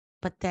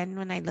 But then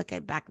when I look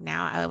at back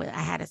now,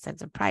 I had a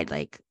sense of pride,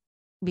 like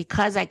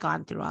because I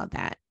gone through all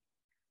that.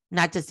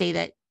 Not to say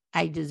that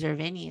I deserve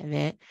any of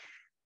it,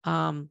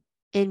 um,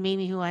 it made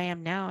me who I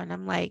am now. And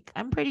I'm like,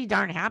 I'm pretty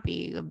darn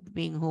happy of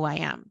being who I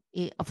am,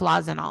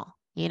 flaws and all.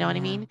 You know what I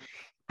Yeah. mean?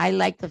 I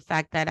like the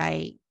fact that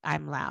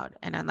I'm loud,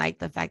 and I like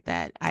the fact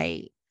that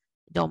I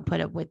don't put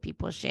up with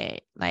people's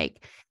shit.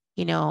 Like,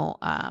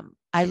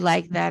 I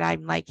like that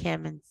I'm like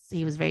him, and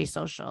he was very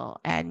social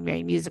and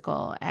very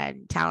musical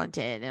and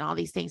talented and all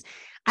these things.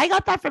 I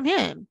got that from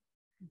him.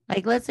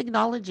 Like, let's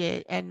acknowledge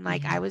it. And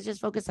like, Yeah. I was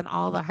just focused on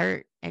all the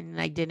hurt, and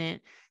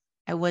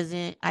I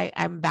wasn't,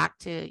 I'm back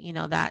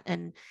to, that.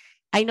 And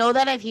I know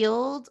that I've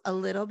healed a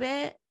little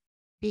bit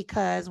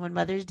because when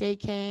Mother's Day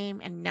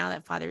came and now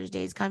that Father's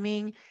Day is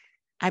coming,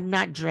 I'm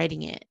not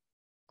dreading it.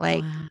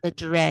 Like Wow. the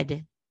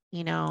dread, I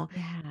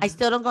Yeah.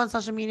 still don't go on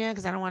social media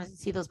because I don't want to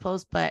see those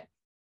posts, but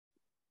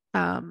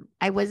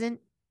I wasn't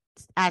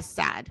as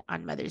sad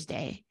on Mother's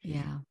Day.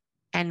 Yeah.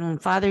 And when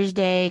Father's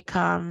Day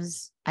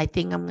comes, I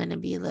think I'm going to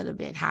be a little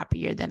bit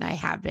happier than I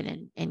have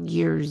been in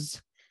years.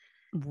 Uh,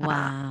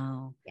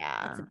 Wow.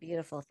 That's yeah. a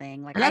beautiful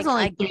thing. Like And that's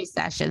only I 3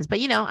 sessions, but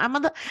I'm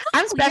Oh,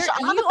 you're special.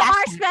 I'm on you the fast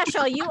are track.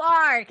 special. You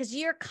are because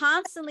you're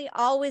constantly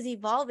always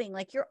evolving.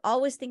 Like you're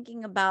always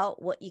thinking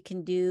about what you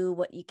can do,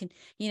 what you can,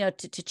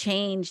 to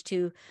change,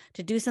 to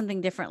do something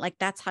different. Like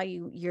that's how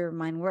your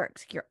mind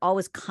works. You're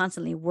always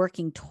constantly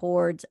working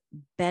towards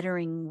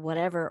bettering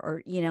whatever,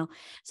 or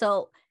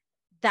so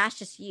that's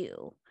just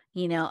you.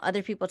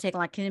 Other people take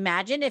like, can you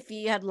imagine if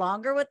you had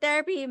longer with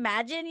therapy?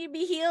 Imagine you'd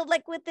be healed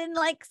like within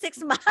like 6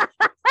 months.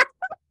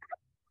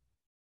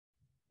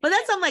 But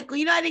that's I'm like,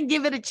 I didn't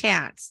give it a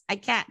chance. I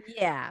can't.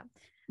 Yeah.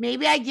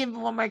 Maybe I give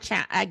one more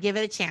chance. I give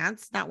it a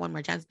chance, not one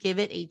more chance. Give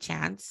it a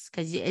chance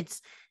because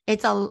it's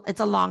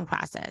a long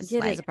process. It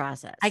is Like a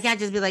process. I can't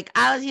just be like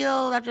I was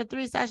healed after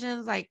 3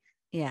 sessions. Like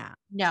Yeah.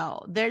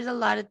 no, there's a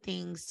lot of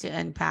things to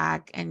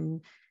unpack,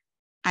 and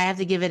I have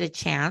to give it a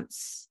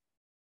chance.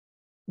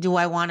 Do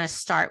I want to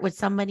start with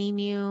somebody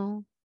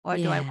new, or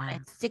do I Yeah.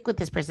 want to stick with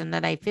this person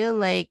that I feel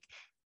like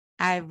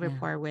I have Yeah.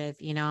 rapport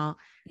with? Yeah.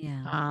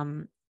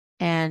 Um,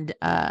 and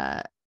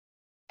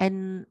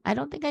and I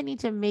don't think I need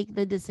to make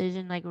the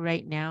decision like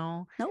right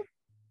now. Nope.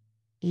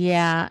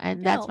 Yeah,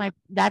 and No.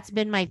 that's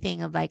been my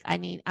thing of like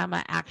I'm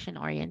an action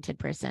oriented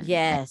person. Like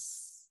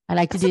Yes. I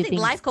like to That's do something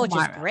things life coach is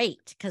tomorrow.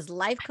 great because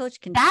life coach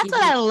can That's give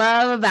what you I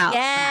love about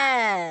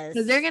that.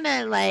 Because they're yes.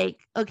 gonna like,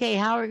 okay,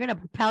 how are we gonna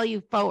propel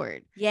you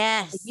forward? If you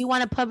Yes.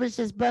 want to publish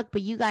this book,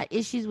 but you got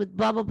issues with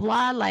blah blah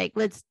blah, like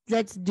let's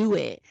do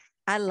it.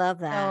 I love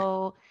that.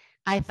 So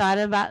I thought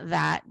about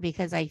that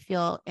because I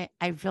feel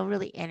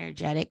really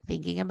energetic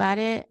thinking about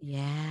it,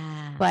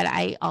 Yeah. but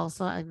I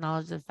also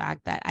acknowledge the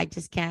fact that I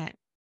just can't.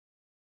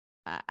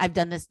 I've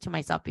done this to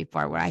myself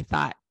before where I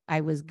thought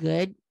I was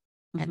good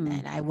and Mm-hmm.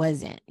 then I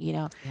wasn't,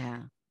 Yeah.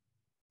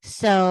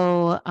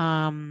 So,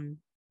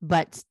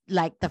 but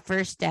like the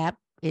first step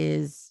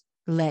is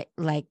like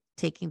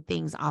taking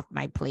things off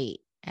my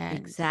plate, and now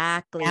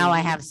I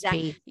Exactly. have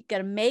space. You got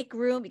to make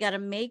room. You got to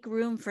make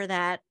room for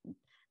that.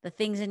 The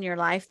things in your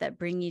life that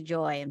bring you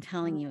joy. I'm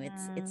telling you,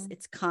 Mm.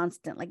 it's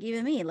constant. Like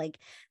even me, like,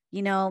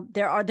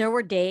 there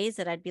were days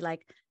that I'd be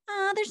like,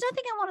 there's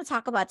nothing I want to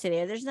talk about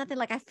today. There's nothing,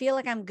 like I feel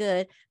like I'm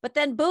good. But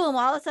then boom,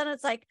 all of a sudden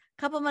it's like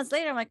a couple months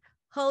later, I'm like,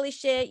 holy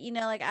shit,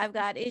 like I've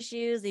got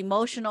issues,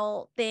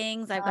 emotional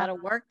things I've got to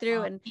work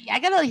through. And I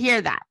gotta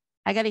hear that.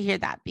 I gotta hear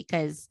that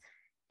because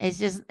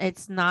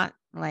it's not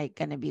like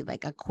gonna be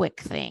like a quick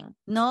thing.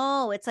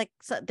 no, it's like,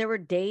 so there were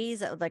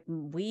days, like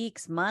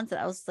weeks, months that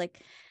I was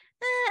like,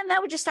 and I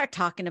would just start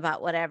talking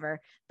about whatever.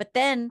 But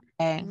then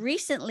Okay.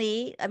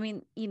 recently, I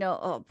mean,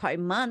 probably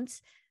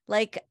months,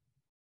 like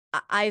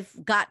I've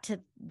got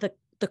to the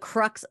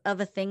crux of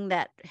a thing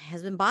that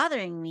has been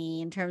bothering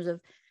me in terms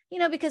of,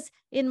 because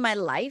in my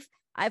life,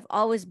 I've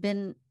always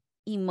been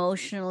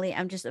emotionally,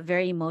 I'm just a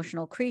very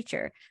emotional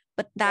creature.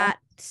 But Yeah. that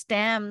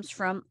stems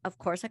from, of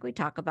course, like we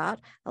talk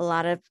about, a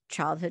lot of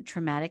childhood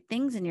traumatic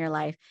things in your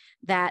life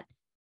that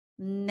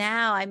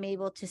now I'm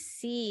able to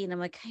see, and I'm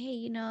like,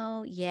 hey,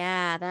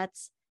 yeah,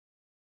 that's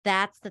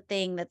the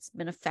thing that's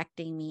been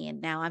affecting me,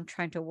 and now I'm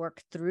trying to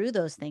work through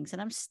those things,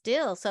 and I'm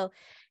still, so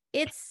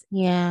it's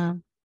Yeah.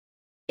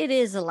 it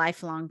is a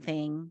lifelong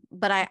thing.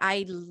 But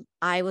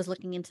I was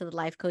looking into the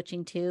life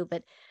coaching too,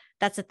 but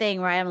that's the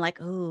thing where I'm like,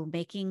 oh,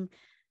 making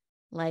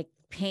like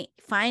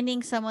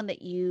finding someone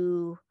that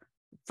you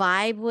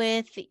vibe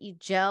with, that you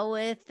gel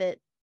with, that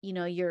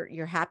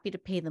you're happy to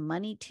pay the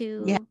money Yeah. to,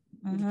 you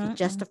can Mm-hmm.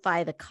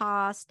 justify the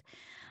cost.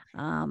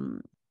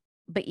 um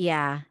but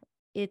yeah,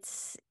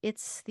 it's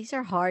these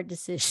are hard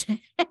decisions.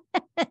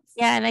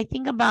 Yeah, and I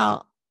think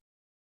about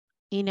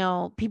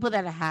people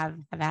that have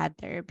had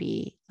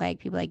therapy, like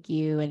people like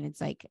you, and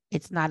it's like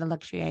it's not a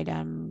luxury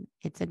item,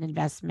 it's an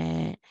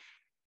investment.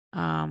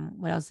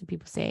 What else do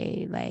people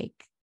say? Like,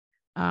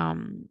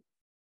 um,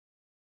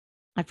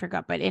 I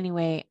forgot, but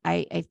anyway,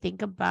 I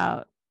think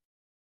about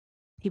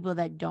people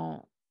that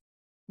don't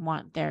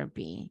want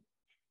therapy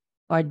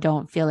or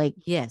don't feel like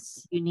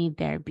Yes. you need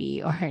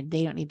therapy or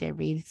they don't need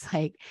therapy. It's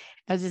like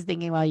I was just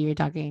thinking while you were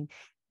talking,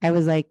 I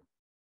was like,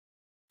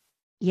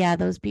 yeah,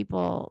 those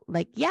people,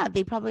 like, yeah,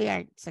 they probably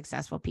aren't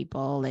successful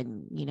people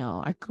and,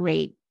 are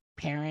great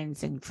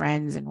parents and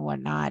friends and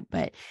whatnot.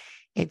 But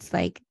it's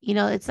like,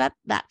 it's not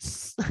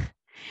that's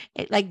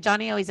like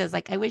Johnny always says,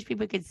 like, I wish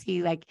people could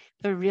see like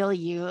the real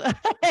you.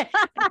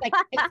 It's like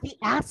it's the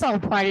asshole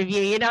part of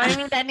you, you know what I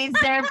mean? That needs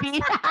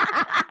therapy.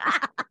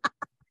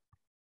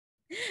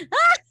 So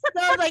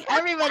it's like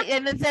everybody,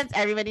 in a sense,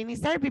 everybody needs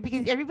therapy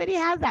because everybody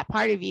has that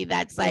part of you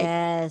that's like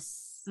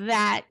Yes.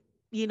 that,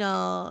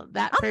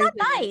 that I'm person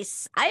not is.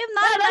 nice. I am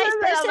No, not a no, nice no,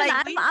 no, person. like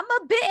I'm a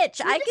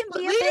bitch. I can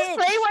be a we just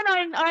play bitch. one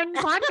on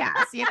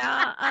podcast,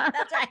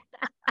 That's right.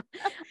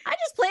 I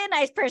just play a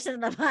nice person in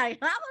the podcast.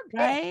 I'm a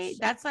right? bitch.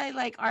 That's why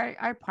like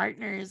our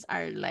partners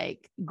are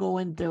like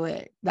going through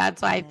it.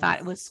 That's why I thought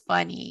it Yes. was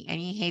funny, and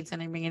he hates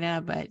when I bring it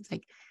up, but it's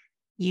like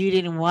you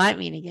didn't want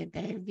me to get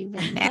therapy,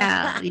 but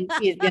now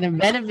it's gonna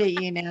benefit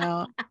you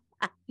now.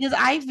 Because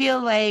I feel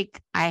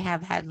like I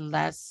have had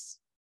less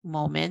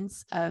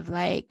moments of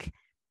like,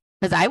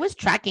 because I was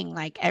tracking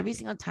like every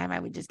single time I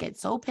would just get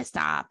so pissed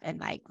off and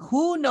like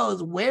who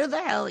knows where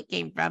the hell it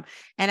came from.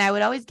 And I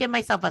would always give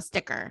myself a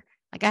sticker.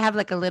 Like I have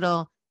like a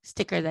little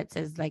sticker that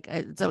says like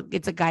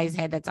it's a guy's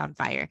head that's on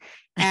fire.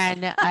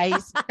 And I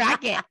used to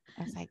track it.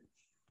 I was like,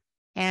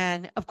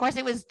 and of course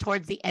it was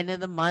towards the end of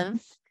the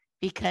month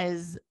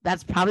because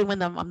that's probably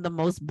when I'm the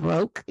most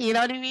broke, you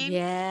know what I mean?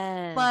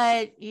 Yes.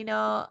 But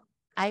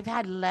I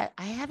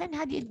haven't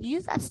had to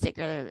use that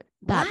sticker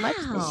that much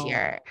this Wow.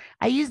 year.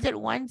 I used it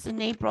once in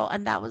April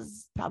and that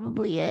was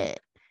probably it.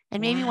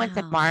 And maybe once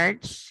in Wow.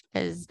 March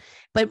because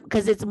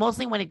it's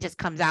mostly when it just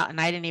comes out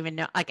and I didn't even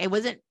know, like it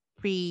wasn't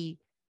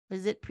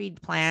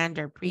pre-planned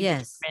or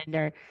Yes. predetermined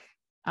or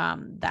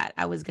that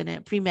I was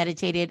gonna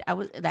premeditated. I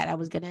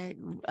was gonna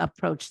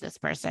approach this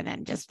person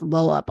and just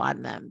blow up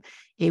on them.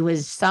 It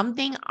was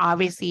something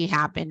obviously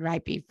happened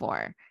right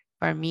before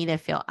for me to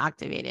feel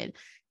activated.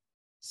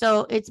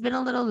 So it's been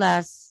a little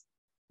less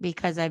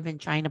because I've been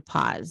trying to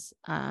pause.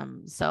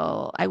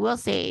 So I will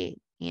say,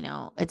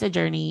 it's a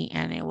journey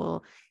and it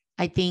will,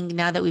 I think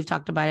now that we've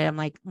talked about it, I'm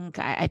like,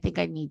 okay, I think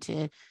I need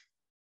to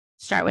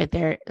start with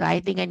there. I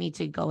think I need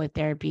to go with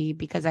therapy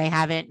because I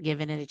haven't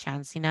given it a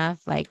chance enough.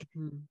 Like,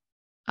 Mhm.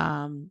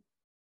 um,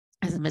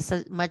 as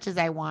much as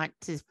I want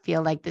to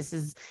feel like this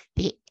is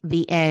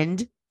the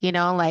end,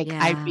 like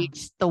I Yeah.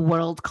 reached the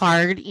world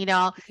card,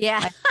 Yeah.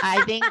 like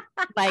I think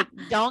like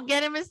don't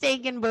get it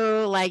mistaken,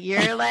 boo. Like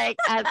you're like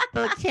at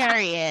the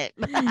chariot.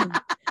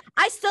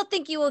 I still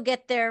think you will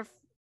get there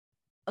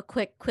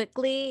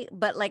quickly,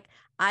 but like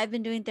I've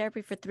been doing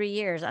therapy for 3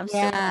 years. I'm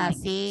Yeah,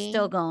 still see?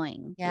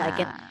 going. Like,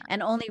 Yeah.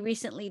 and only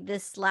recently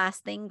this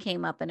last thing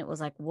came up and it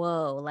was like,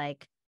 whoa,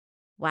 like,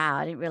 wow,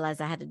 I didn't realize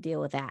I had to deal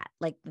with that.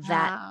 Like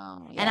that.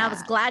 Oh, And I was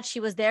yeah. glad she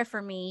was there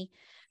for me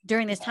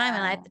during this time.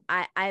 And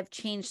Yeah. I've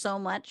changed so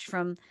much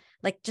from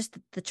like just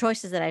the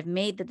choices that I've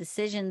made, the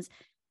decisions,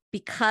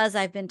 because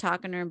I've been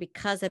talking to her and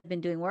because I've been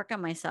doing work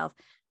on myself.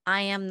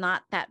 I am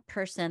not that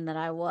person that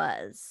I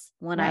was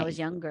when I was Right.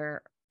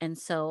 younger. And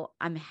so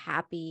I'm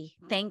happy,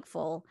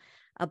 thankful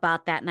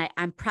about that. And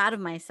I'm proud of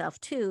myself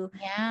too,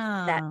 that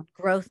Yeah.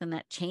 growth and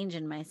that change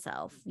in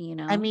myself, you I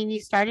know? mean, you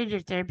started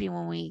your therapy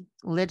when we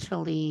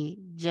literally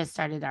just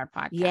started our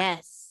podcast.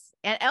 Yes.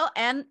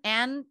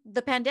 And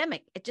the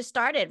pandemic, it just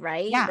started,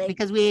 right? Yeah, Like,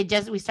 because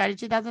we started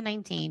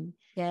 2019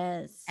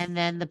 yes. and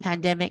then the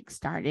pandemic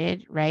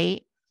started,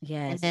 right?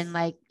 And then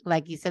Yes.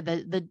 like you said,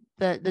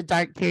 the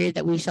dark period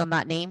that we shall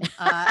not name,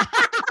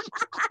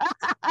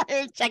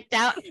 checked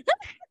out.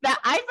 That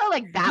I felt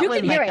like that You was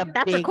can hear like it. a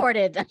That's big,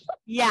 recorded.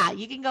 yeah,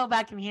 you can go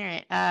back and hear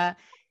it.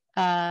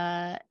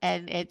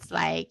 And it's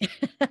like,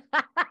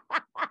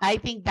 I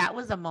think that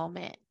was a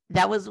moment.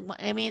 That was,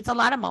 I mean, it's a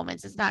lot of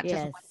moments. It's not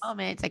just one Yes.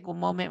 moment. It's like one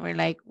moment where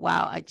like,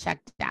 wow, I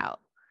checked out,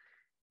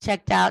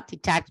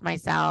 detached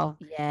myself.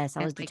 Yes,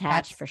 I And was like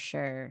detached for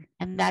sure.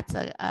 that's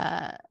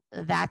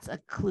a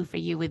clue for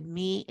you. With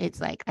me,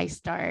 it's like I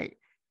start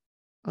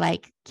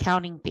like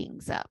counting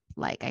things up.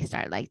 Like I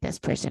start like this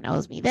person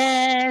owes me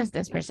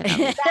this person owes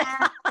me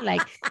that.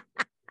 Like,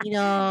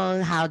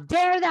 how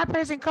dare that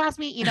person cross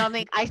me?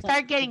 Like I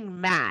start getting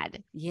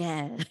mad.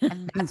 Yeah.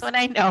 And that's when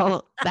I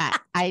know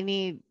that I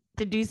need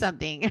to do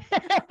something.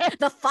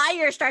 The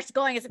fire starts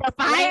going. It's The like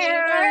flame.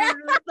 fire,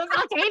 the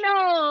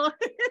volcano.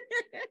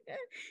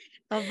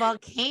 The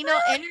volcano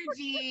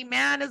energy,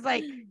 man, is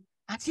like,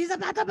 she's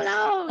about to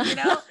blow.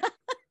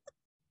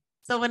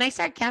 So when I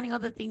start counting all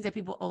the things that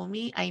people owe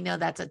me, I know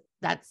that's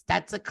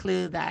a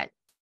clue that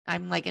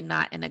I'm like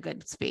not in a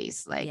good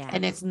space. Like, Yeah.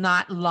 and it's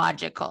not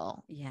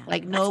logical. Yeah.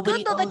 Like That's good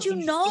nobody though that owes you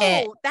you shit.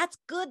 know. That's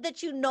good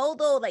that you know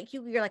though. Like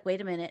you're like, wait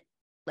a minute.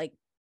 Like,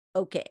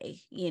 okay,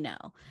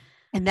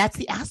 And that's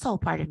the asshole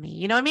part of me.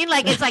 You know what I mean?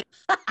 Like, it's like,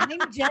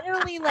 I'm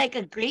generally like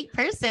a great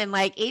person.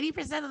 Like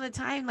 80% of the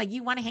time, like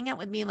you want to hang out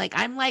with me. Like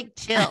I'm like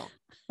chill.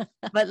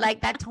 But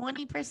like that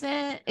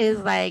 20% is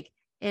like,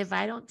 if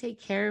I don't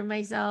take care of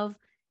myself,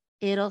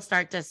 it'll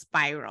start to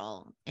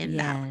spiral in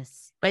that way.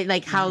 Yes. But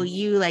like how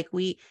Yes.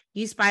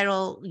 you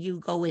spiral, you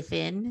go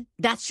within.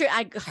 That's true.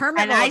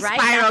 Hermit And I mode, right?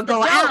 That's spiral, the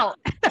go joke. out.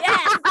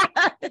 Yes.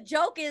 The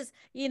joke is,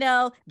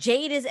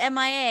 Jade is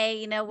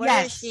MIA, where is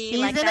Yes, she? she's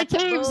Like in a that's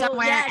cave boo.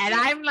 somewhere, Yeah, and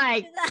she's I'm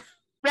like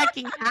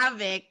wrecking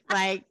havoc,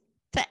 like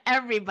to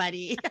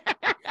everybody,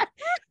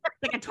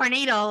 like a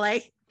tornado.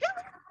 Like,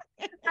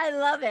 I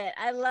love it.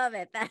 I love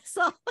it. That's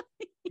so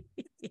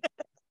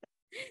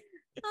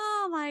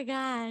oh my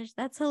gosh.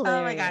 That's oh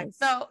my god. hilarious.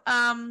 So,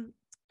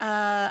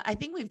 I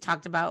think we've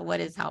talked about what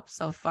has helped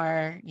so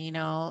far.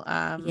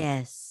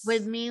 Yes.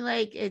 With me,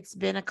 like it's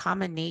been a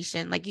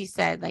combination, like you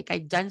said, like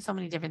I've done so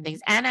many different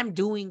things, and I'm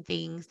doing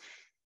things.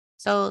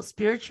 So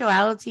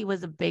spirituality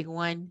was a big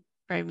one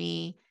for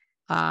me.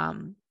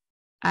 Um,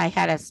 I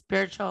had a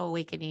spiritual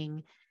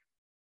awakening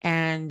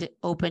and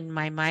opened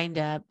my mind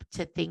up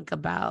to think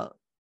about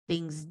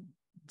things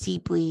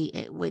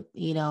deeply with,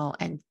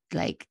 and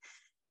like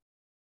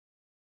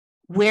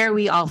where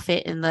we all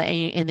fit in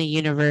the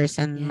universe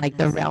and like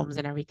the Yes. realms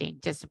and everything,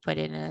 just to put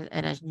it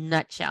in a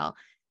nutshell.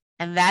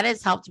 And that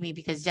has helped me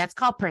because that's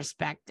called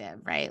perspective,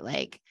 right?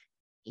 Like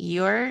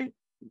you're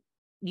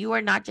you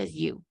are not just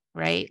you,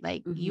 right?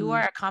 Like you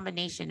are a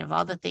combination of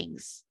all the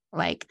things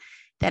like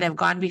that have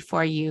gone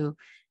before you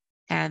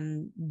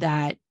and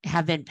that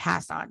have been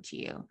passed on to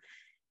you.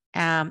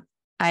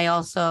 I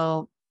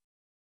also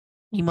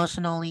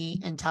emotionally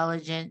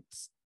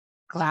intelligence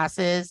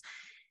classes.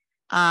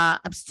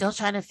 I'm still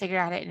trying to figure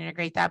out how to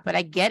integrate that, but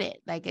I get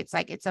it. Like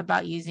it's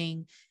about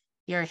using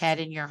your head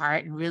and your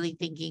heart and really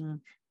thinking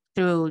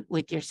through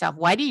with yourself.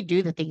 Why do you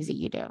do the things that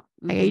you do?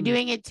 Like, are you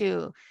doing it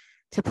to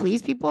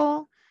please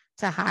people,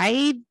 to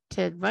hide,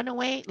 to run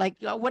away? Like,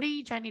 what are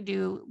you trying to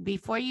do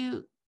before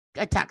you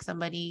attack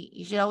somebody?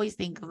 You should always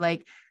think of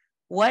like,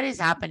 what is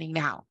happening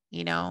now,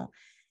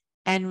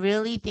 and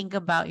really think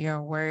about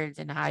your words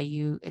and how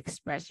you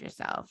express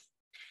yourself.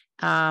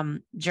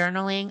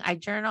 Journaling, I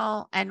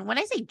journal, and when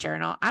I say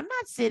journal, I'm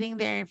not sitting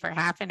there for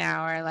half an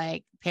hour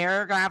like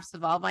paragraphs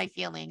of all my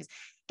feelings.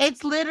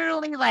 It's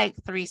literally like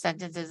 3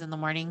 sentences in the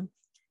morning.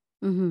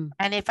 And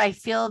if I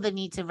feel the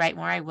need to write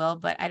more, I will,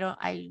 but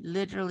I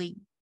literally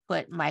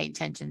put my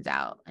intentions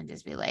out and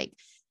just be like,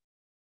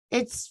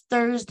 it's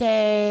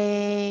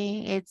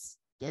Thursday,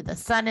 the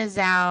sun is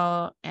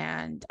out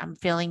and I'm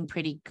feeling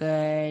pretty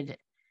good.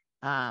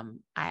 I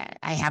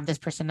have this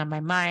person on my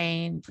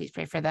mind, please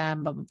pray for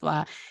them, blah blah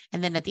blah.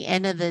 And then at the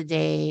end of the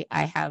day,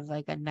 I have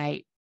like a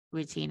night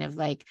routine of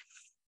like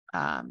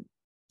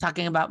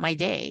talking about my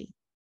day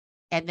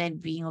and then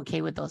being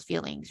okay with those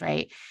feelings,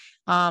 right?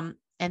 And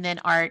then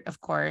art,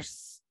 of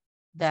course,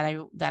 that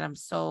I'm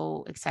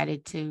so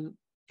excited to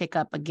pick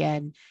up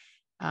again.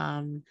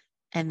 Um,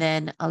 and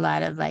then a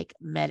lot of like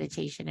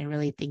meditation and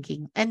really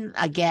thinking. And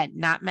again,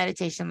 not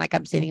meditation like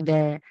I'm sitting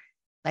there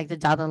like the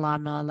Dalai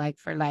Lama, like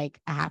for like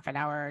a half an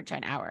hour to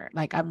an hour.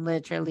 Like I'm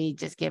literally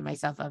just give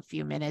myself a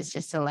few minutes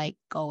just to like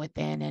go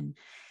within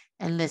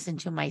and listen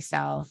to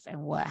myself and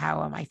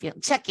how am I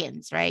feeling?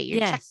 Check-ins, right?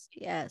 You're check. Yes.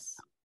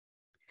 Yes.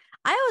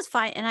 I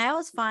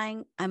always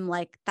find I'm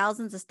like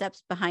thousands of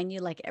steps behind you.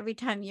 Like every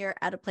time you're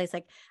at a place,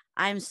 like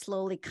I'm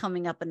slowly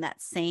coming up in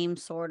that same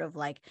sort of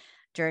like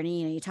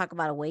journey. You know, you talk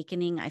about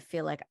awakening. I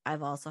feel like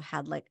I've also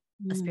had like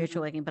a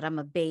spiritual Mm, awakening, but I'm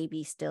a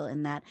baby still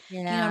in that.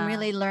 You know, I'm yeah.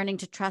 really learning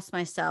to trust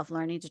myself,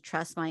 learning to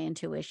trust my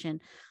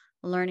intuition,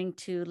 learning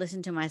to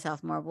listen to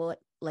myself more. What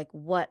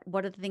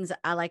are the things that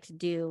I like to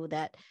do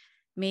that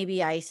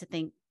maybe I used to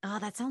think, oh,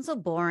 that sounds so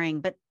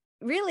boring, but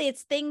really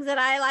it's things that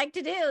I like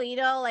to do. You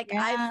know, like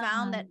I Yeah.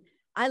 found that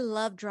I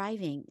love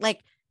driving.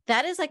 Like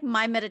that is like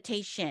my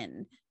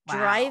meditation,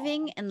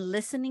 driving Wow. and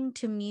listening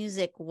to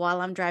music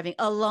while I'm driving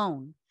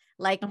alone.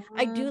 Like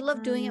I do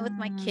love doing it with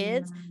my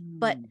kids,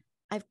 but Mm,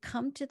 I've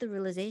come to the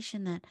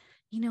realization that,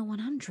 you know, when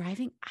I'm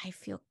driving, I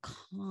feel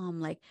calm.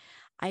 Like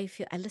I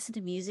listen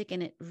to music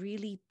and it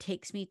really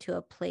takes me to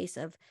a place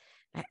of,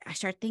 I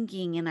start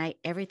thinking and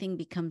everything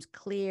becomes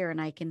clear and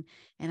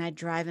and I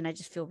drive and I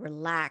just feel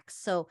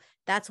relaxed. So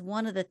that's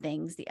one of the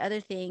things. The other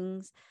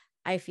things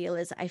I feel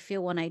is I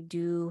feel when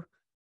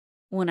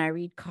I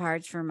read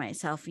cards for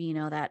myself, you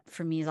know, that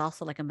for me is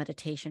also like a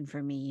meditation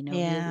for me, you know,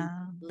 really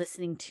yeah.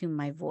 listening to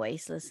my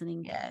voice,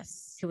 listening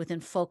Yes. to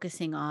within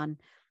focusing on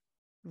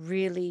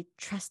really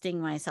trusting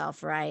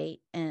myself, right?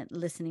 And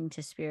listening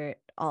to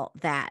spirit, all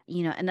that,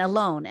 you know, and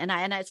alone. And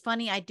it's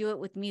funny, I do it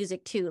with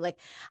music too. Like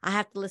I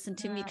have to listen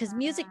to me because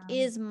music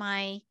is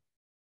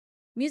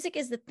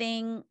the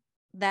thing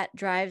that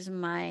drives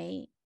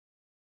my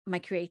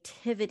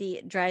creativity,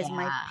 it drives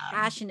my Yeah.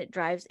 passion,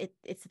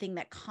 it's the thing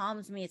that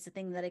calms me, it's the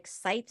thing that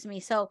excites me.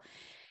 So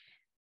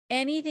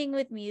anything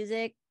with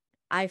music,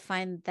 I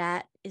find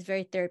that is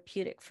very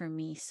therapeutic for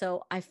me.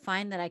 So I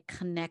find that I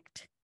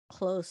connect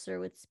closer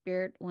with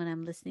spirit when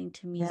I'm listening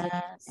to music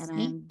Yes. and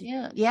Me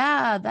too.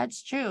 Yeah,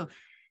 that's true.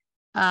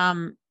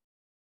 Um,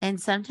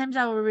 and sometimes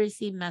I will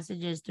receive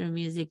messages through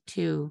music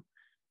too.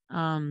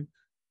 Um,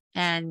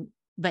 and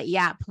but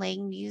yeah,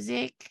 playing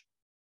music,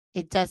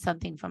 it does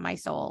something for my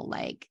soul.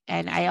 Like,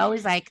 and I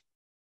always yes, like,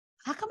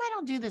 how come I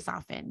don't do this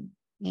often?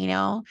 You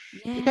know,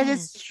 because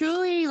it's yes,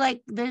 truly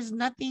like there's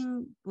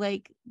nothing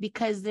like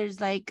because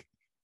there's like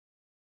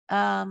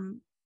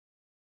um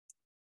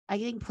I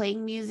think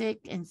playing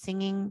music and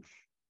singing,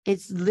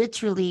 it's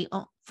literally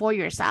for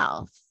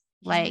yourself.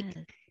 Like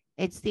yes,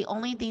 it's the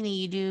only thing that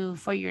you do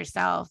for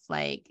yourself.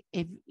 Like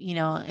if you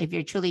know, if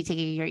you're truly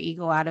taking your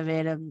ego out of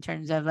it in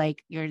terms of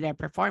like you're there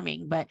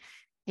performing, but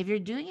if you're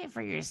doing it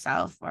for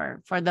yourself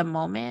or for the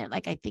moment,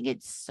 like I think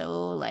it's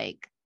so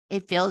like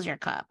it fills your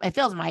cup. It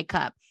fills my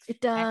cup. it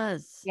And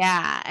does.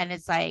 yeah, and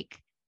it's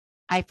like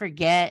I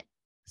forget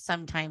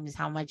sometimes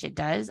how much it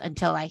does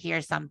until I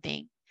hear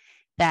something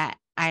that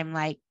I'm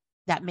like,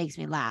 that makes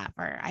me laugh,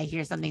 or I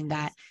hear something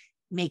that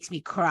Yes. makes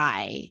me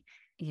cry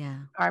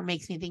Yeah. or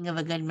makes me think of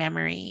a good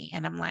memory.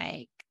 And I'm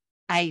like,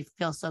 I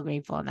feel so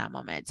grateful in that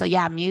moment. So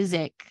yeah,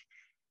 music,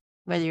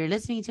 whether you're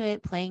listening to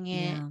it, playing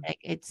it, Yeah. like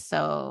it's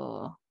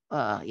so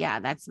yeah,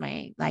 that's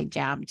my like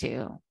jam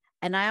too.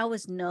 And I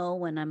always know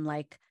when I'm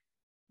like,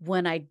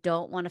 when I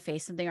don't want to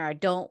face something or I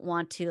don't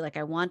want to, like,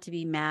 I want to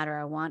be mad or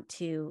I want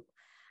to,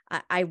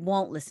 I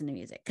won't listen to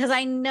music because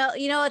I know,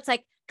 you know, it's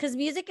like, because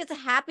music is a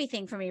happy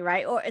thing for me,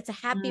 right? Or it's a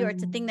happy or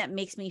it's a thing Mm, that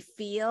makes me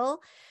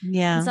feel.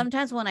 And yeah.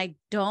 sometimes when I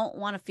don't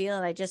want to feel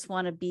it, I just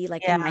want to be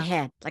like in my Yeah.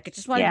 head. Like I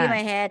just want to be in Yeah.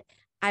 my head.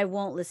 I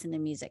won't listen to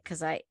music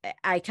because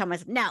I tell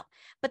myself no.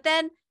 But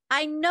then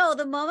I know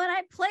the moment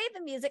I play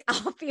the music,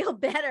 I'll feel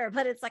better.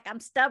 But it's like I'm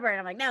stubborn.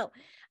 I'm like, no,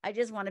 I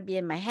just want to be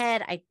in my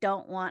head. I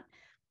don't want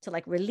to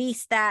like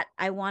release that.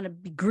 I want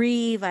to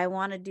grieve. I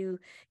want to do,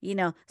 you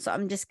know, so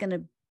I'm just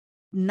gonna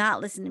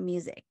not listen to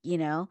music, you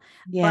know.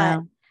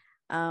 Yeah. But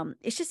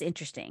it's just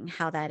interesting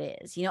how that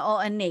is, you know. Oh,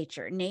 and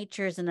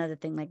nature is another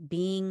thing, like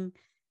being,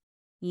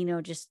 you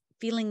know, just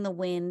feeling the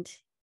wind,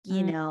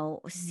 you Mm,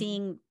 know,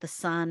 seeing the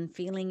sun,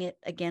 feeling it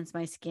against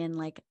my skin.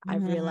 Like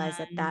I've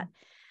realized that mm,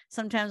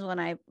 sometimes when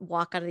I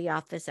walk out of the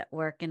office at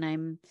work and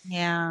I'm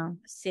yeah.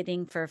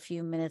 sitting for a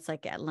few minutes,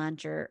 like at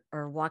lunch or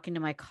walking to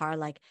my car,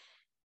 like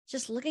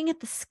just looking at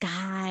the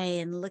sky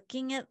and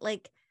looking at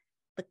like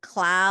the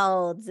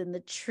clouds and the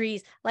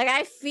trees. Like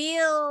I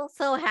feel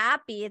so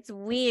happy. It's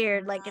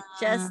weird. Like it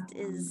just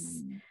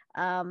is Mm.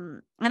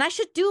 and I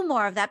should do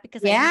more of that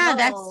because I Yeah,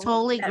 that's know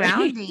totally that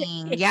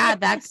grounding. Yeah,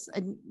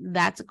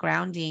 that's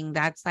grounding.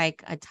 That's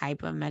like a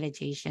type of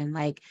meditation,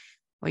 like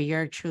where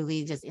you're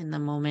truly just in the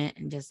moment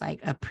and just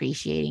like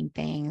appreciating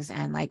things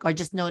and like or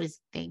just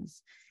notice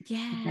things,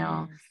 you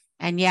know. yes.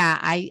 And yeah,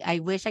 I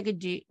wish I could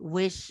do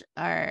wish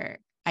or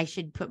I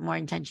should put more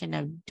intention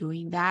of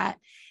doing that.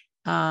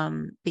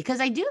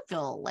 Because I do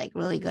feel like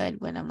really good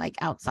when I'm like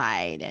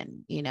outside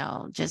and you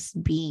know,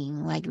 just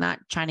being like not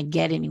trying to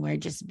get anywhere,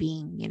 just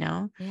being, you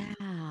know.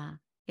 Yeah.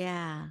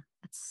 Yeah.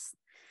 That's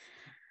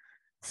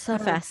So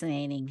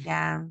fascinating.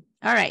 Yeah.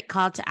 All right.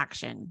 Call to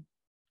action.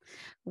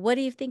 What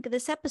do you think of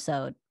this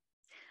episode?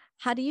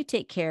 How do you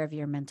take care of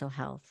your mental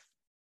health?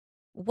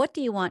 What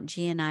do you want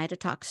G and I to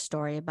talk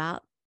story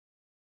about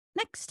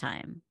next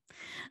time?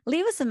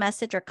 Leave us a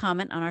message or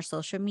comment on our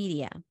social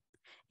media.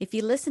 If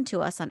you listen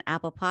to us on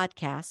Apple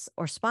Podcasts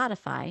or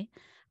Spotify,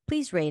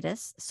 please rate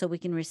us so we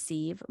can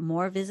receive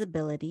more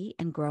visibility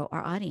and grow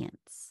our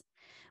audience.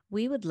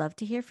 We would love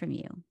to hear from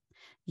you.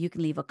 You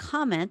can leave a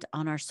comment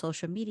on our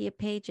social media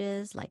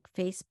pages like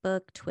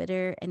Facebook,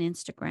 Twitter, and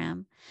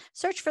Instagram.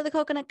 Search for the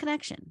Coconut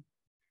Connection.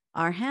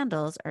 Our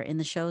handles are in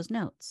the show's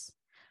notes.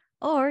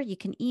 Or you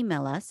can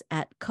email us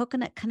at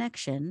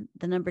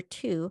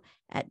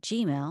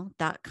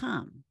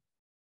coconutconnection2@gmail.com.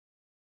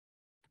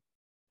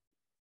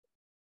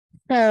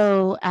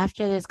 So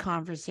after this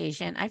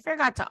conversation, I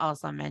forgot to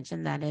also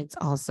mention that it's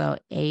also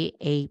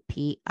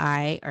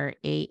AAPI or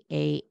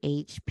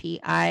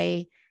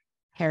AAHPI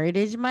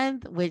Heritage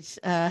Month, which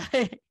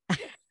it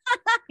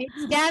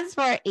stands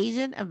for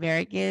Asian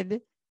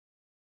American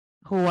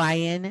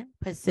Hawaiian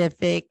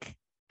Pacific,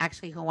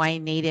 actually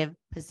Hawaiian Native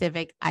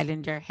Pacific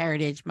Islander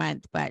Heritage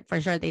Month, but for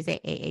sure they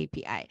say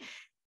AAPI.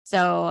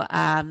 So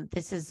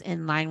this is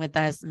in line with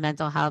us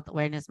Mental Health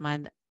Awareness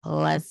Month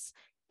plus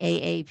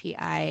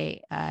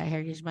AAPI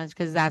Heritage Month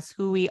because that's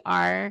who we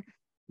are.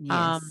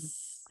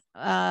 Yes.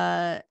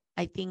 I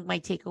think my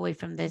takeaway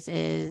from this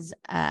is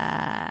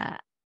I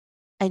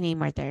need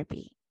more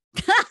therapy.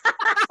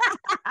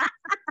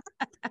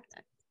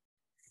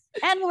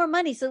 And more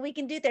money so we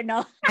can do there.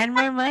 No. And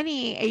more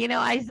money. You know,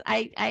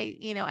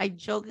 I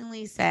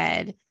jokingly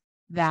said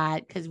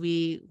that because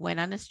we went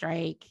on a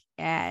strike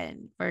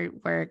and for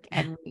work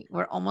and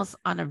we're almost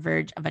on a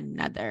verge of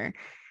another.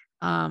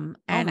 And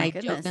I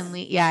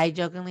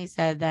jokingly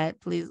said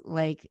that please,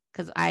 like,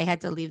 because I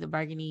had to leave the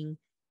bargaining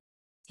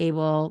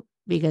table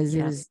because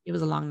it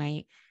was a long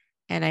night.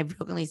 And I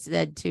jokingly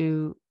said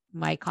to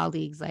my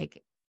colleagues,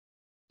 like,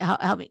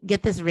 help me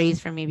get this raise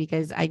for me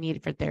because I need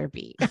it for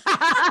therapy.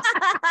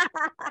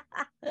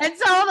 And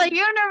so the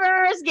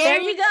universe gave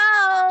there you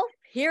go.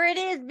 Here it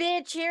is,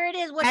 bitch. Here it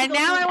is. And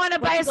now I want to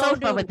buy a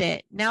sofa with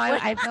it. Now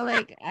I feel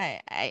like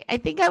I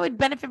think I would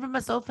benefit from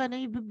a sofa and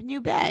a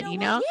new bed, you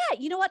know? Yeah.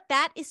 You know what?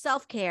 That is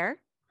self-care.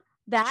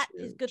 That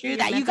is good. True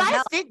that. You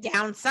guys sit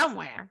down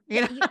somewhere.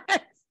 You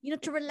know?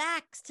 To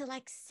relax, to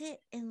like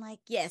sit and like,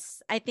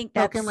 yes, I think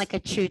that's spoken like a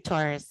true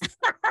Taurus.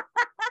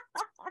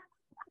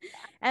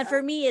 And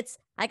for me, it's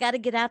I got to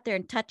get out there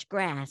and touch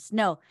grass.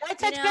 No, I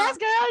touch grass,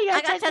 girl.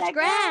 I got to touch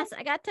grass.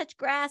 I got to touch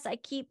grass. I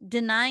keep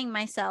denying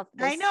myself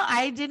this. I know.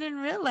 I didn't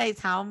realize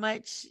how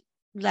much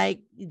like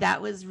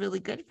that was really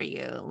good for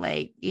you.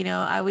 Like, you know,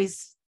 I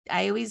always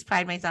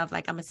pride myself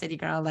like I'm a city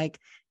girl. Like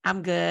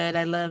I'm good.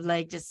 I love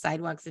like just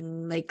sidewalks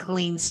and like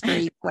clean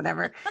streets,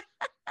 whatever.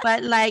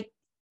 But like,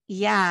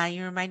 yeah,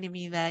 you reminded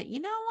me that, you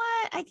know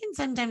what? I can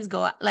sometimes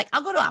go like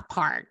I'll go to a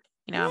park.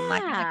 You know, I'm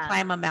not going to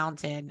climb a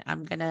mountain.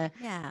 I'm going to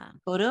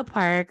go to a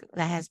park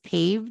that has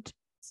paved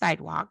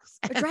sidewalks.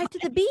 Or drive to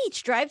the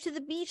beach. Drive to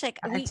the beach. Like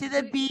to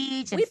the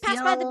beach. We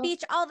pass by the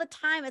beach all the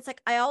time. It's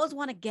like, I always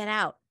want to get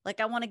out. Like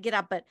I want to get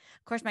out. But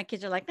of course my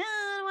kids are like, no,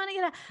 I don't want to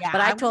get out. Yeah,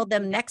 but I told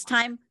them next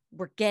time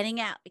we're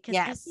getting out because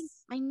I think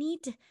I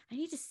need to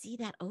see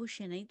that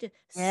ocean. I need to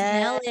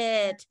smell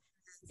it.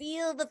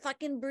 Feel the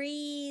fucking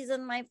breeze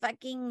on my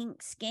fucking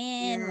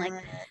skin. Like,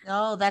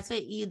 no, that's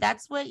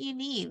what you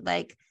need.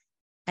 Like,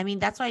 I mean,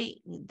 that's why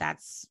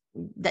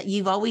that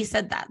you've always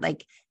said that,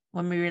 like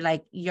when we were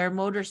like your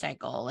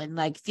motorcycle and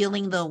like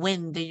feeling the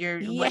wind, your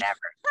whatever,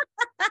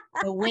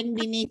 the wind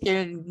beneath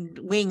your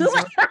wings.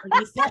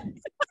 You said.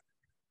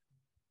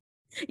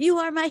 You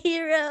are my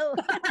hero.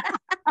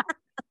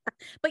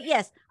 But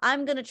yes,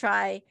 I'm going to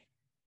try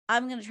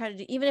to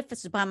do, even if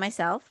it's by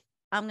myself,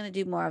 I'm going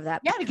to do more of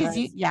that. Yeah, because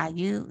you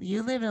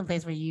live in a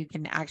place where you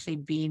can actually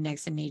be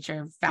next to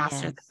nature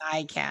faster than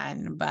I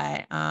can.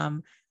 But,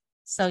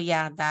 so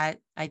yeah, that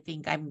I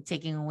think I'm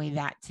taking away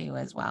that too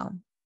as well.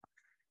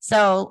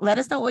 So let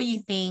us know what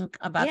you think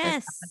about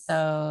this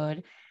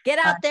episode. Get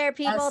out there,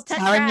 people.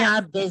 Telling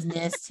y'all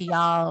business to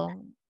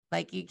y'all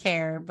like you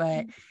care,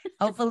 but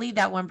hopefully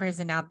that one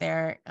person out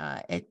there,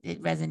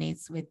 it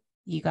resonates with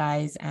you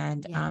guys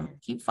and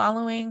keep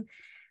following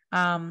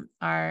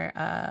our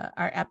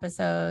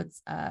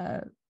episodes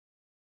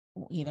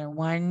either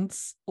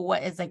once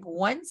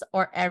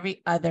or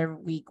every other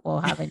week we'll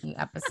have a new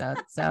episode.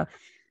 So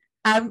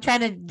I'm trying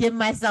to give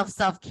myself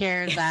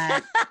self-care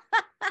that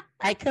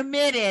I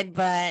committed,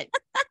 but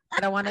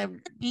I don't want to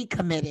be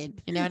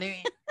committed. You know what I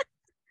mean?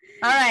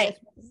 All right.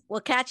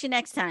 We'll catch you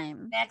next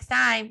time.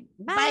 Bye.